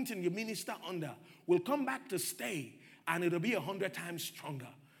anointing you minister under will come back to stay, and it'll be 100 times stronger.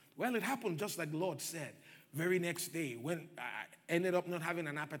 Well, it happened just like the Lord said. Very next day, when I ended up not having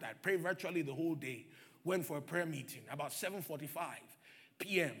an appetite, prayed virtually the whole day, went for a prayer meeting about 7:45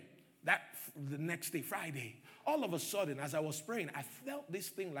 p.m. The next day, Friday. All of a sudden, as I was praying, I felt this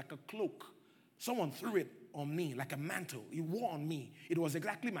thing like a cloak. Someone threw it on me like a mantle. It wore on me. It was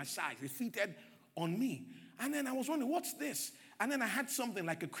exactly my size. It fitted on me. And then I was wondering, what's this? And then I had something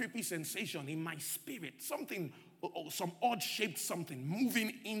like a creepy sensation in my spirit, something, some odd-shaped something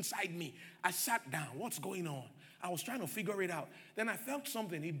moving inside me. I sat down. What's going on? I was trying to figure it out. Then I felt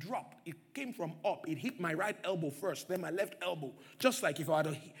something. It dropped. It came from up. It hit my right elbow first, then my left elbow. Just like if I had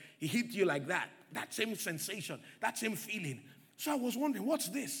it hit you like that. That same sensation, that same feeling. So I was wondering, what's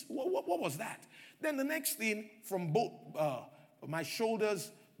this? What was that? Then the next thing, from both my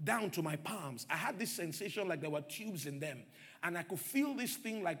shoulders down to my palms, I had this sensation like there were tubes in them. And I could feel this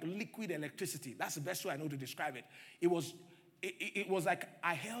thing like liquid electricity. That's the best way I know to describe it. It was like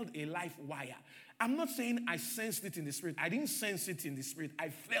I held a live wire. I'm not saying I sensed it in the spirit. I didn't sense it in the spirit. I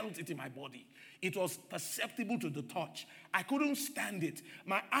felt it in my body. It was perceptible to the touch. I couldn't stand it.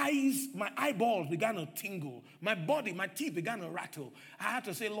 My eyeballs began to tingle. My body, my teeth began to rattle. I had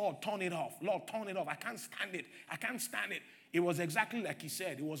to say, Lord, turn it off. Lord, turn it off. I can't stand it. I can't stand it. It was exactly like he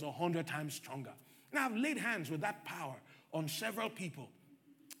said. It was 100 times stronger. Now, I've laid hands with that power on several people,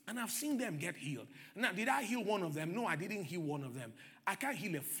 and I've seen them get healed. Now, did I heal one of them? No, I didn't heal one of them. I can't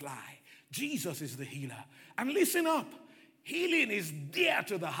heal a fly. Jesus is the healer. And listen up. Healing is dear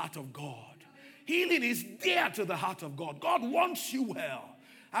to the heart of God. Healing is dear to the heart of God. God wants you well.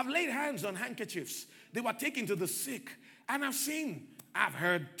 I've laid hands on handkerchiefs. They were taken to the sick. And I've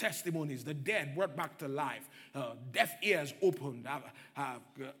heard testimonies, the dead brought back to life, deaf ears opened,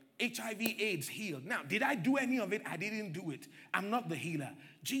 HIV AIDS healed. Now, did I do any of it? I didn't do it. I'm not the healer.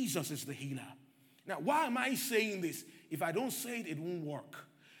 Jesus is the healer. Now, why am I saying this? If I don't say it, it won't work.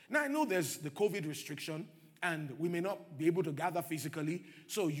 Now, I know there's the COVID restriction, and we may not be able to gather physically,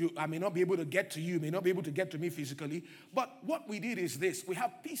 so I may not be able to get to you, may not be able to get to me physically. But what we did is this. We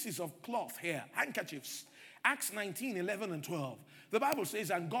have pieces of cloth here, handkerchiefs. Acts 19, 11 and 12. The Bible says,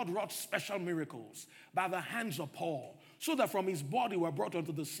 and God wrought special miracles by the hands of Paul, so that from his body were brought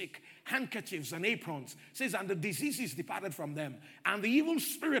unto the sick handkerchiefs and aprons. It says, and the diseases departed from them, and the evil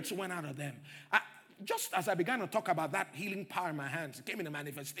spirits went out of them. Just as I began to talk about that healing power in my hands, it came in a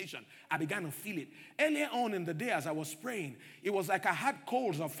manifestation. I began to feel it. Earlier on in the day as I was praying, it was like I had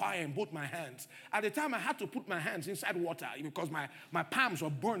coals of fire in both my hands. At the time, I had to put my hands inside water because my palms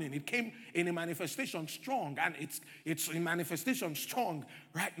were burning. It came in a manifestation strong, and it's in manifestation strong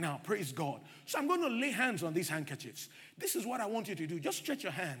right now. Praise God. So I'm going to lay hands on these handkerchiefs. This is what I want you to do. Just stretch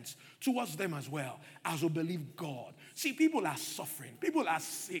your hands towards them as well as we believe God. See, people are suffering. People are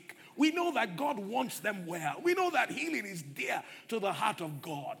sick. We know that God wants them well. We know that healing is dear to the heart of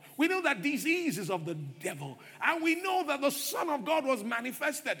God. We know that disease is of the devil. And we know that the Son of God was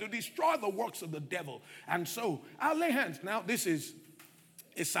manifested to destroy the works of the devil. And so, I'll lay hands. Now, this is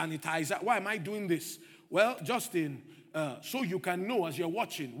a sanitizer. Why am I doing this? Well, Justin, so you can know as you're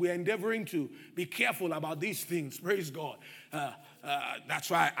watching, we're endeavoring to be careful about these things. Praise God. That's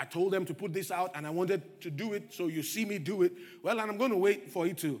why I told them to put this out, and I wanted to do it so you see me do it. Well, and I'm going to wait for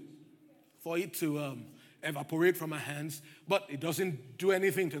it to evaporate from my hands, but it doesn't do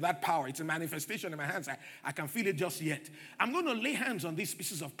anything to that power. It's a manifestation in my hands. I can feel it just yet. I'm going to lay hands on these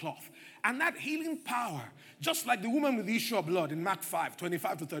pieces of cloth, and that healing power, just like the woman with the issue of blood in Mark 5,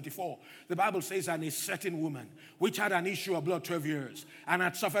 25 to 34, the Bible says, and a certain woman, which had an issue of blood 12 years, and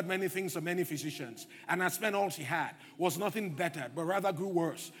had suffered many things of many physicians, and had spent all she had, was nothing better, but rather grew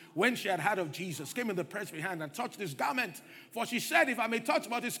worse. When she had heard of Jesus, came in the press behind and touched his garment, for she said, if I may touch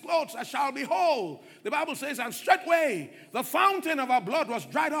but his clothes, I shall be whole. The Bible says, and straightway the fountain of her blood was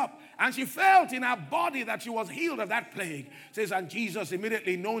dried up, and she felt in her body that she was healed of that plague. It says, and Jesus,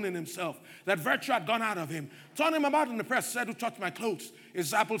 immediately knowing in himself that virtue had gone out of him, turned him about in the press, said, who touched my clothes? His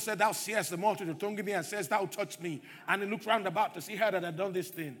disciples said, thou seest the multitude thronging thee, and says, thou touched me. And he looked round about to see her that had done this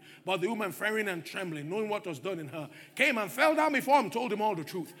thing. But the woman, fearing and trembling, knowing what was done in her, came and fell down before him, told him all the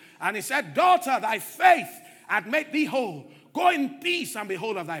truth. And he said, daughter, thy faith hath made thee whole. Go in peace and be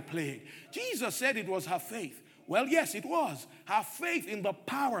whole of thy plague. Jesus said it was her faith. Well, yes, it was. Her faith in the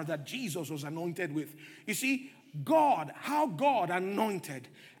power that Jesus was anointed with. You see, how God anointed,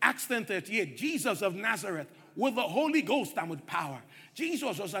 Acts 10:38, Jesus of Nazareth with the Holy Ghost and with power.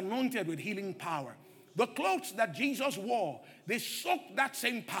 Jesus was anointed with healing power. The clothes that Jesus wore, they soaked that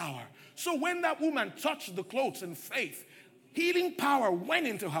same power. So when that woman touched the clothes in faith, healing power went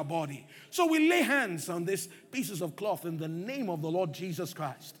into her body. So we lay hands on these pieces of cloth in the name of the Lord Jesus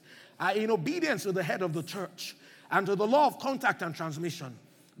Christ. In obedience to the head of the church and to the law of contact and transmission,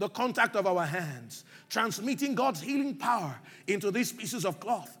 the contact of our hands, transmitting God's healing power into these pieces of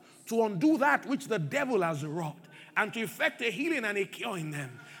cloth to undo that which the devil has wrought and to effect a healing and a cure in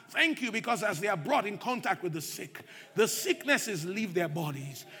them. Thank you, because as they are brought in contact with the sick, the sicknesses leave their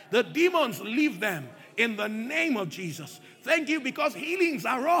bodies. The demons leave them in the name of Jesus. Thank you, because healings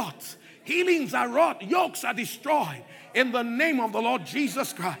are wrought. Healings are wrought. Yokes are destroyed in the name of the Lord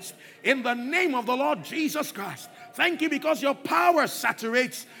Jesus Christ. In the name of the Lord Jesus Christ. Thank you, because your power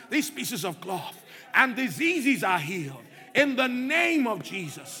saturates these pieces of cloth and diseases are healed. In the name of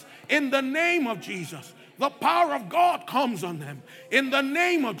Jesus. In the name of Jesus. The power of God comes on them. In the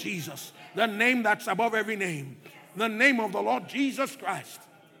name of Jesus. The name that's above every name. The name of the Lord Jesus Christ.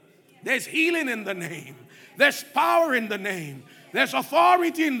 There's healing in the name. There's power in the name. There's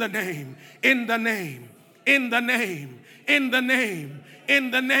authority in the name. In the name. In the name. In the name. In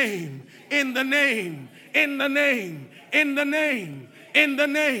the name. In the name. In the name. In the name. In the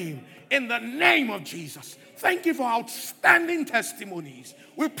name. In the name of Jesus. Thank you for outstanding testimonies.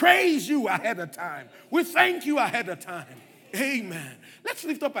 We praise you ahead of time. We thank you ahead of time. Amen. Let's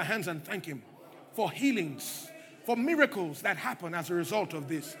lift up our hands and thank him for healings, for miracles that happen as a result of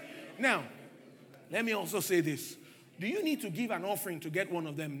this. Now, let me also say this. Do you need to give an offering to get one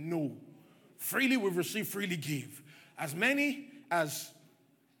of them? No. Freely we've received, freely give. As many as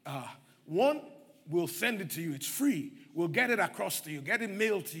one will send it to you. It's free. We'll get it across to you, get it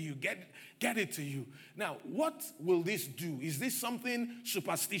mailed to you, get it to you. Now, what will this do? Is this something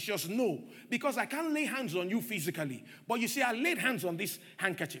superstitious? No, because I can't lay hands on you physically. But you see, I laid hands on these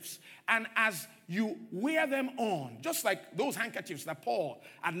handkerchiefs. And as you wear them on, just like those handkerchiefs that Paul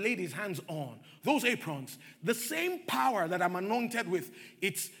had laid his hands on, those aprons, the same power that I'm anointed with,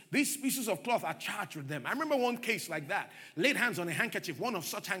 these pieces of cloth are charged with them. I remember one case like that, laid hands on a handkerchief, one of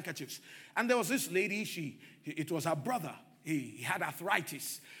such handkerchiefs. And there was this lady, it was her brother. He had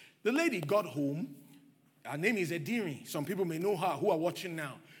arthritis. The lady got home. Her name is Ediri. Some people may know her who are watching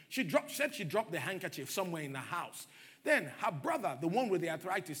now. She dropped the handkerchief somewhere in the house. Then her brother, the one with the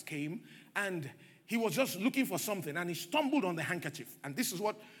arthritis, came and he was just looking for something and he stumbled on the handkerchief. And this is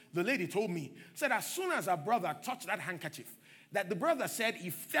what the lady told me. Said as soon as her brother touched that handkerchief, that the brother said he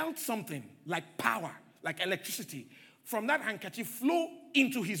felt something like power, like electricity, from that handkerchief flow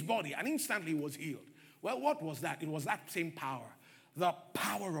into his body and instantly he was healed. Well, what was that? It was that same power, the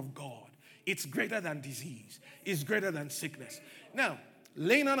power of God. It's greater than disease. It's greater than sickness. Now,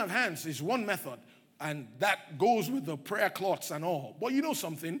 laying on of hands is one method, and that goes with the prayer cloths and all. But you know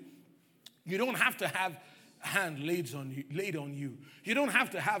something? You don't have to have a hand laid on you. You don't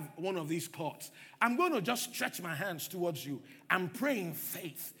have to have one of these cloths. I'm going to just stretch my hands towards you and pray in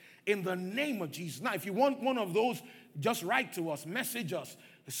faith in the name of Jesus. Now, if you want one of those, just write to us, message us,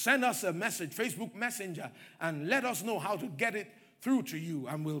 send us a message, Facebook Messenger, and let us know how to get it through to you,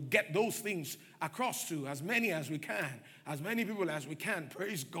 and we'll get those things across to as many as we can, as many people as we can.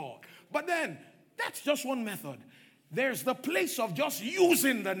 Praise God. But then, that's just one method. There's the place of just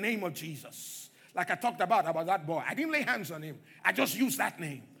using the name of Jesus. Like I talked about that boy. I didn't lay hands on him. I just used that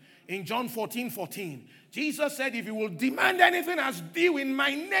name. In John 14:14, Jesus said, if you will demand anything as due in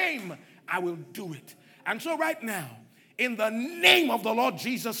my name, I will do it. And so right now, in the name of the Lord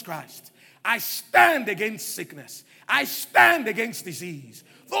Jesus Christ, I stand against sickness. I stand against disease.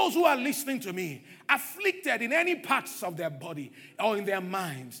 Those who are listening to me, afflicted in any parts of their body or in their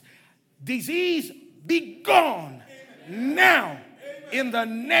minds, disease be gone now in the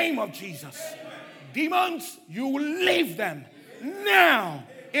name of Jesus. Demons, you will leave them now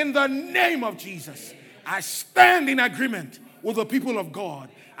in the name of Jesus. I stand in agreement with the people of God,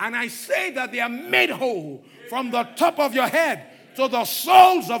 and I say that they are made whole from the top of your head to the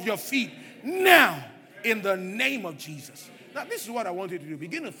soles of your feet now in the name of Jesus. Now, this is what I want you to do.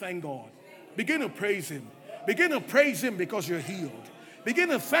 Begin to thank God. Begin to praise Him. Begin to praise Him because you're healed. Begin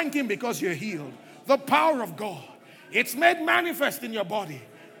to thank Him because you're healed. The power of God, it's made manifest in your body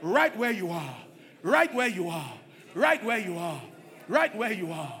right where you are. Right where you are. Right where you are. Right where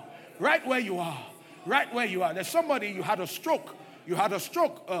you are. Right where you are. Right where you are. There's somebody, you had a stroke. You had a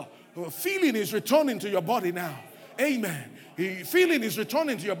stroke. Feeling is returning to your body now. Amen. Feeling is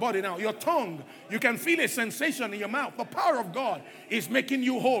returning to your body now. Your tongue, you can feel a sensation in your mouth. The power of God is making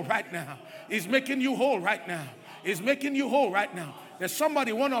you whole right now. Is making you whole right now. Is making you whole right now. There's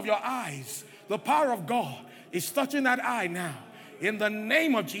somebody, one of your eyes. The power of God is touching that eye now. In the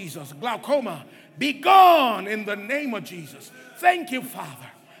name of Jesus. Glaucoma, be gone in the name of Jesus. Thank you, Father.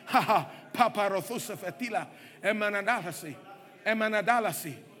 Paparothusa fetila, emanadalasi,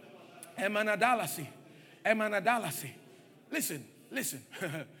 emanadalasi, emanadalasi, emanadalasi. Listen,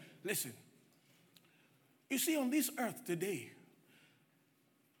 listen. You see, on this earth today,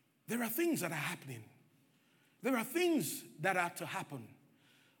 there are things that are happening. There are things that are to happen.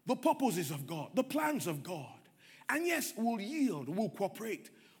 The purposes of God, the plans of God. And yes, we'll yield, we'll cooperate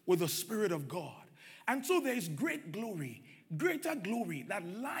with the Spirit of God. And so there is great glory, greater glory that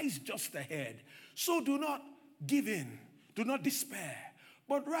lies just ahead. So do not give in, do not despair,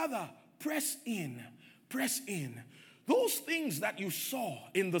 but rather press in, press in. Those things that you saw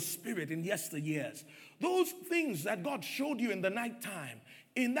in the Spirit in yesteryears, those things that God showed you in the nighttime,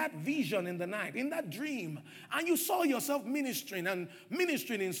 in that vision in the night, in that dream, and you saw yourself ministering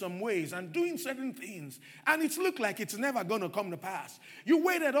in some ways and doing certain things, and it's looked like it's never going to come to pass. You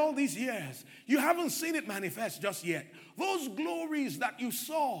waited all these years. You haven't seen it manifest just yet. Those glories that you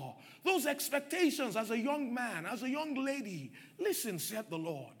saw, those expectations as a young man, as a young lady, listen, said the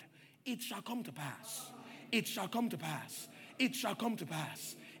Lord, it shall come to pass. It shall come to pass. It shall come to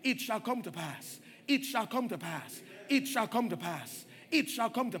pass. It shall come to pass. It shall come to pass. It shall come to pass. It shall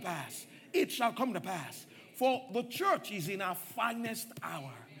come to pass. It shall come to pass. For the church is in our finest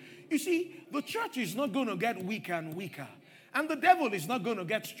hour. You see, the church is not going to get weaker and weaker. And the devil is not going to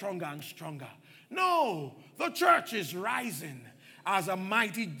get stronger and stronger. No, the church is rising as a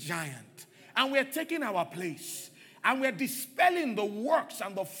mighty giant. And we're taking our place. And we're dispelling the works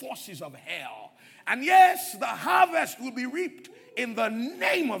and the forces of hell. And yes, the harvest will be reaped in the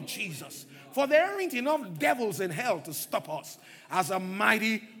name of Jesus. For there ain't enough devils in hell to stop us as a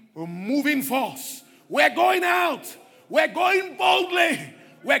mighty moving force. We're going out. We're going boldly.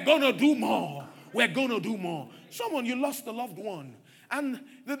 We're going to do more. We're going to do more. Someone, you lost a loved one. And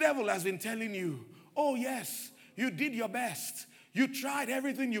the devil has been telling you, oh yes, you did your best. You tried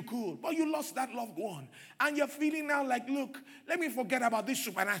everything you could, but you lost that loved one. And you're feeling now like, look, let me forget about this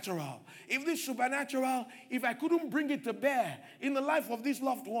supernatural. If I couldn't bring it to bear in the life of this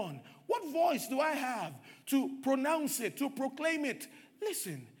loved one, what voice do I have to pronounce it, to proclaim it?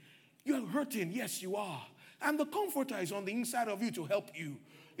 Listen, you're hurting. Yes, you are. And the Comforter is on the inside of you to help you.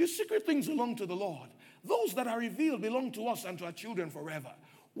 Your secret things belong to the Lord. Those that are revealed belong to us and to our children forever.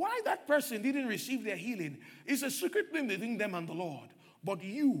 Why that person didn't receive their healing is a secret thing between them and the Lord. But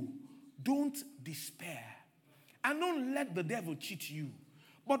you, don't despair. And don't let the devil cheat you.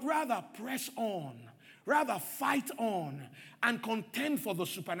 But rather press on. Rather fight on. And contend for the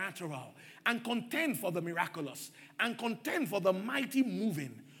supernatural. And contend for the miraculous. And contend for the mighty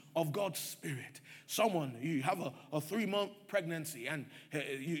moving of God's Spirit. Someone, you have a 3-month pregnancy and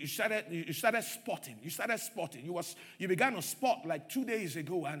you started spotting. You began to spot like 2 days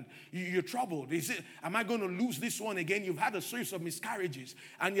ago and you're troubled. Am I going to lose this one again? You've had a series of miscarriages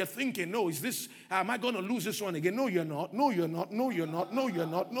and you're thinking, no, am I going to lose this one again? No, you're not. No, you're not. No, you're not. No, you're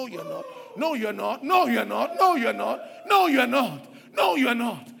not. No, you're not. No, you're not. No, you're not. No, you're not. No, you're not. No, you're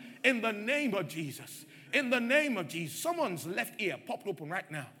not. In the name of Jesus. In the name of Jesus. Someone's left ear popped open right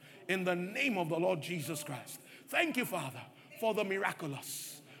now. In the name of the Lord Jesus Christ. Thank you, Father, for the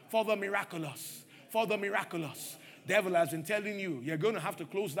miraculous. For the miraculous. For the miraculous. Devil has been telling you, you're going to have to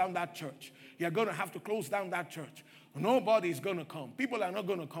close down that church. You're going to have to close down that church. Nobody's going to come. People are not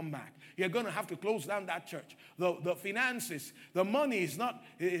going to come back. You're going to have to close down that church. The finances, the money is not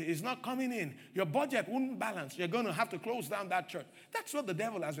coming in. Your budget won't balance. You're going to have to close down that church. That's what the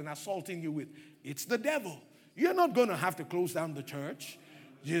devil has been assaulting you with. It's the devil. You're not going to have to close down the church.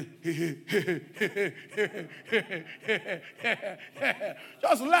 Just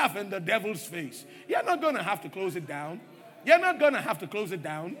laugh in the devil's face. You're not going to have to close it down. You're not going to have to close it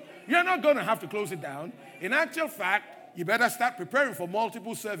down. You're not going to have to close it down. In actual fact, you better start preparing for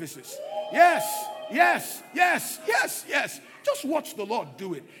multiple services. Yes. Just watch the Lord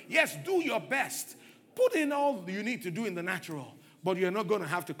do it. Yes, do your best. Put in all you need to do in the natural. But you're not going to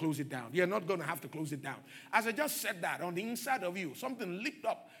have to close it down. You're not going to have to close it down. As I just said that, on the inside of you, something leaped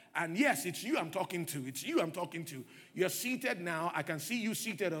up. And yes, it's you I'm talking to. It's you I'm talking to. You're seated now. I can see you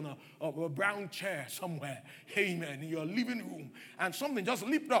seated on a brown chair somewhere. Amen. In your living room. And something just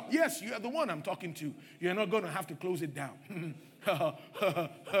leaped up. Yes, you are the one I'm talking to. You're not going to have to close it down.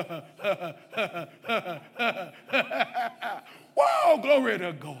 Wow, glory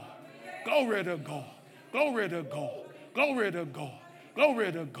to God. Glory to God. Glory to God. Glory to God.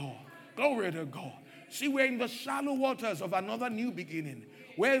 Glory to God. Glory to God. See, we're in the shallow waters of another new beginning.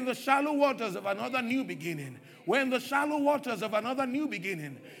 We're in the shallow waters of another new beginning. We're in the shallow waters of another new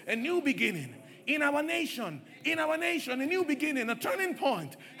beginning. A new beginning. In our nation, a new beginning, a turning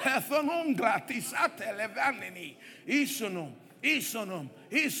point.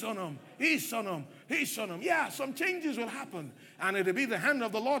 Yeah, some changes will happen. And it'll be the hand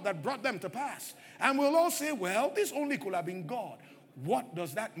of the Lord that brought them to pass. And we'll all say, well, this only could have been God. What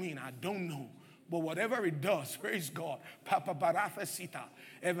does that mean? I don't know. But whatever it does, praise God. Papa Baratha Sita.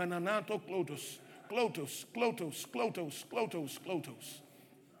 Evananato Clotos. Clotos.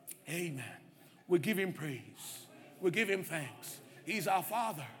 Amen. We give him praise. We give him thanks. He's our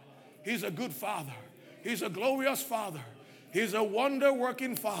Father. He's a good Father. He's a glorious Father. He's a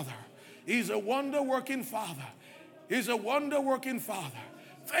wonder-working Father. He's a wonder-working Father. He's a wonder-working Father.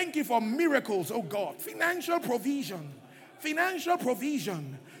 Thank you for miracles, oh God. Financial provision. Financial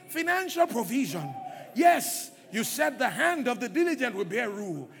provision. Financial provision. Yes, you said the hand of the diligent will bear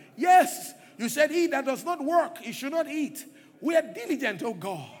rule. Yes, you said he that does not work, he should not eat. We are diligent, oh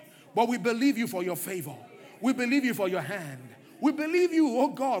God. But we believe you for your favor. We believe you for your hand. We believe you, oh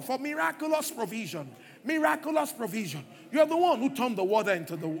God, for miraculous provision. Miraculous provision. You're the one who turned the water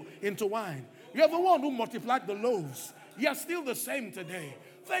into wine. You're the one who multiplied the loaves. You're still the same today.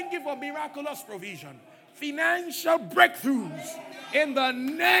 Thank you for miraculous provision. Financial breakthroughs in the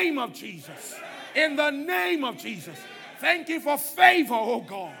name of Jesus. In the name of Jesus. Thank you for favor, oh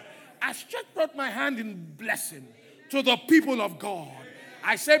God. I stretch out my hand in blessing to the people of God.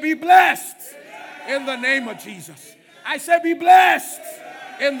 I say be blessed in the name of Jesus. I say be blessed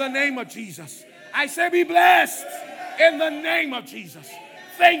in the name of Jesus. I say be blessed in the name of Jesus.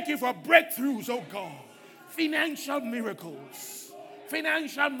 Thank you for breakthroughs, oh God. Financial miracles.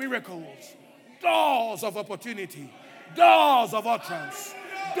 Financial miracles. Doors of opportunity. Doors of utterance.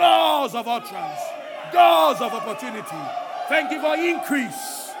 doors of utterance, doors of opportunity. Thank you for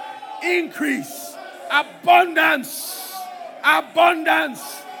increase, increase, abundance, abundance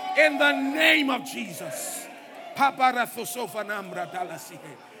in the name of Jesus. Paparafosofanambra dalasihe.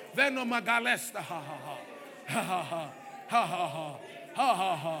 Venomagalesta ha ha ha ha ha ha ha ha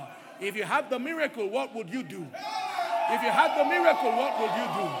ha ha. If you had the miracle, what would you do? If you had the miracle, what would you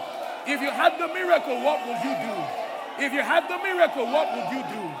do? If you had the miracle, what would you do? If you had the miracle, what would you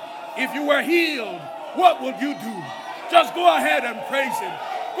do? If you were healed, what would you do? Just go ahead and praise him.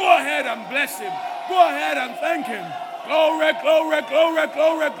 Go ahead and bless him. Go ahead and thank him. Glory, glory, glory,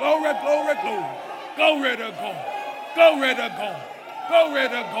 glory, glory, glory, glory. Glory to God. Glory to God. Glory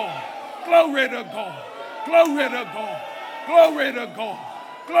to God. Glory to God. Glory to God. Glory to God.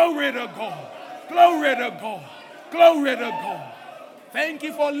 Glory to God. Glory to God. Glory to God. Thank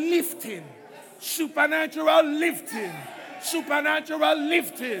you for lifting. Supernatural lifting. Supernatural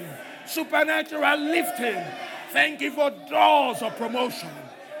lifting. Supernatural lifting. Thank you for doors of promotion.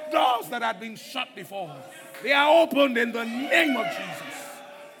 Doors that had been shut before. They are opened in the name of Jesus.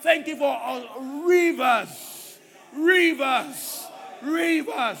 Thank you for rivers, rivers,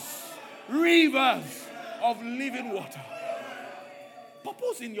 rivers, rivers of living water.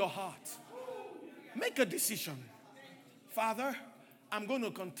 Purpose in your heart. Make a decision. Father, I'm going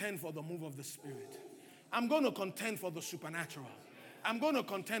to contend for the move of the Spirit. I'm going to contend for the supernatural. I'm going to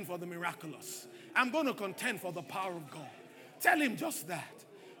contend for the miraculous. I'm going to contend for the power of God. Tell him just that.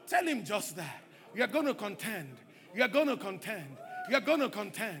 Tell him just that. You're going to contend. You're going to contend. You're going to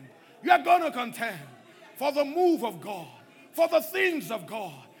contend. You're going to contend for the move of God, for the things of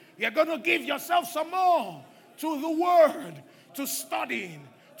God. You're going to give yourself some more to the word, to studying,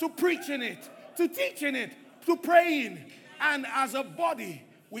 to preaching it, to teaching it, to praying. And as a body,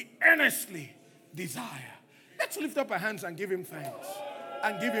 we earnestly desire. Let's lift up our hands and give him thanks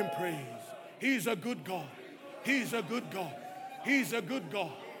and give him praise. He's a good God. He's a good God. He's a good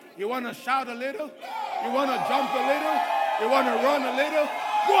God. You want to shout a little? You want to jump a little? You want to run a little?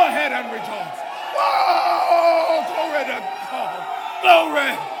 Go ahead and rejoice. Whoa! Glory to God.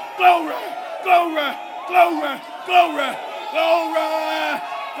 Glory, glory, glory, glory, glory, glory,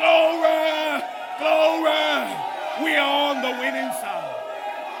 glory, glory. We are on the winning side.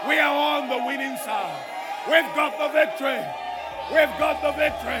 We are on the winning side. We've got the victory. We've got the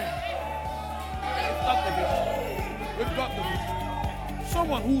victory. We've got the victory. We've got the victory.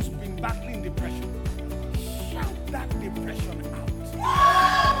 Someone who's been battling depression, shout that depression out.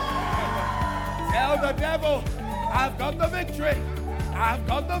 Tell the devil, I've got the victory. I've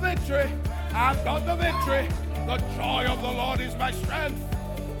got the victory. I've got the victory. The joy of the Lord is my strength.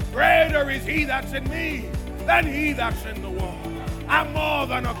 Greater is he that's in me than he that's in the world. I'm more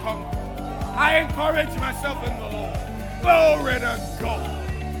than a conqueror. I encourage myself in the Lord. Glory to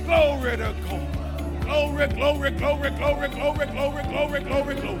God. Glory to God. Glory, glory, glory, glory, glory, glory, glory,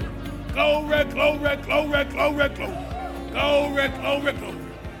 glory, glory. Glory, glory, glory, glory, glory. Glory, glory, glory.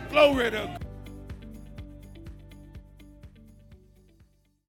 Glory to God.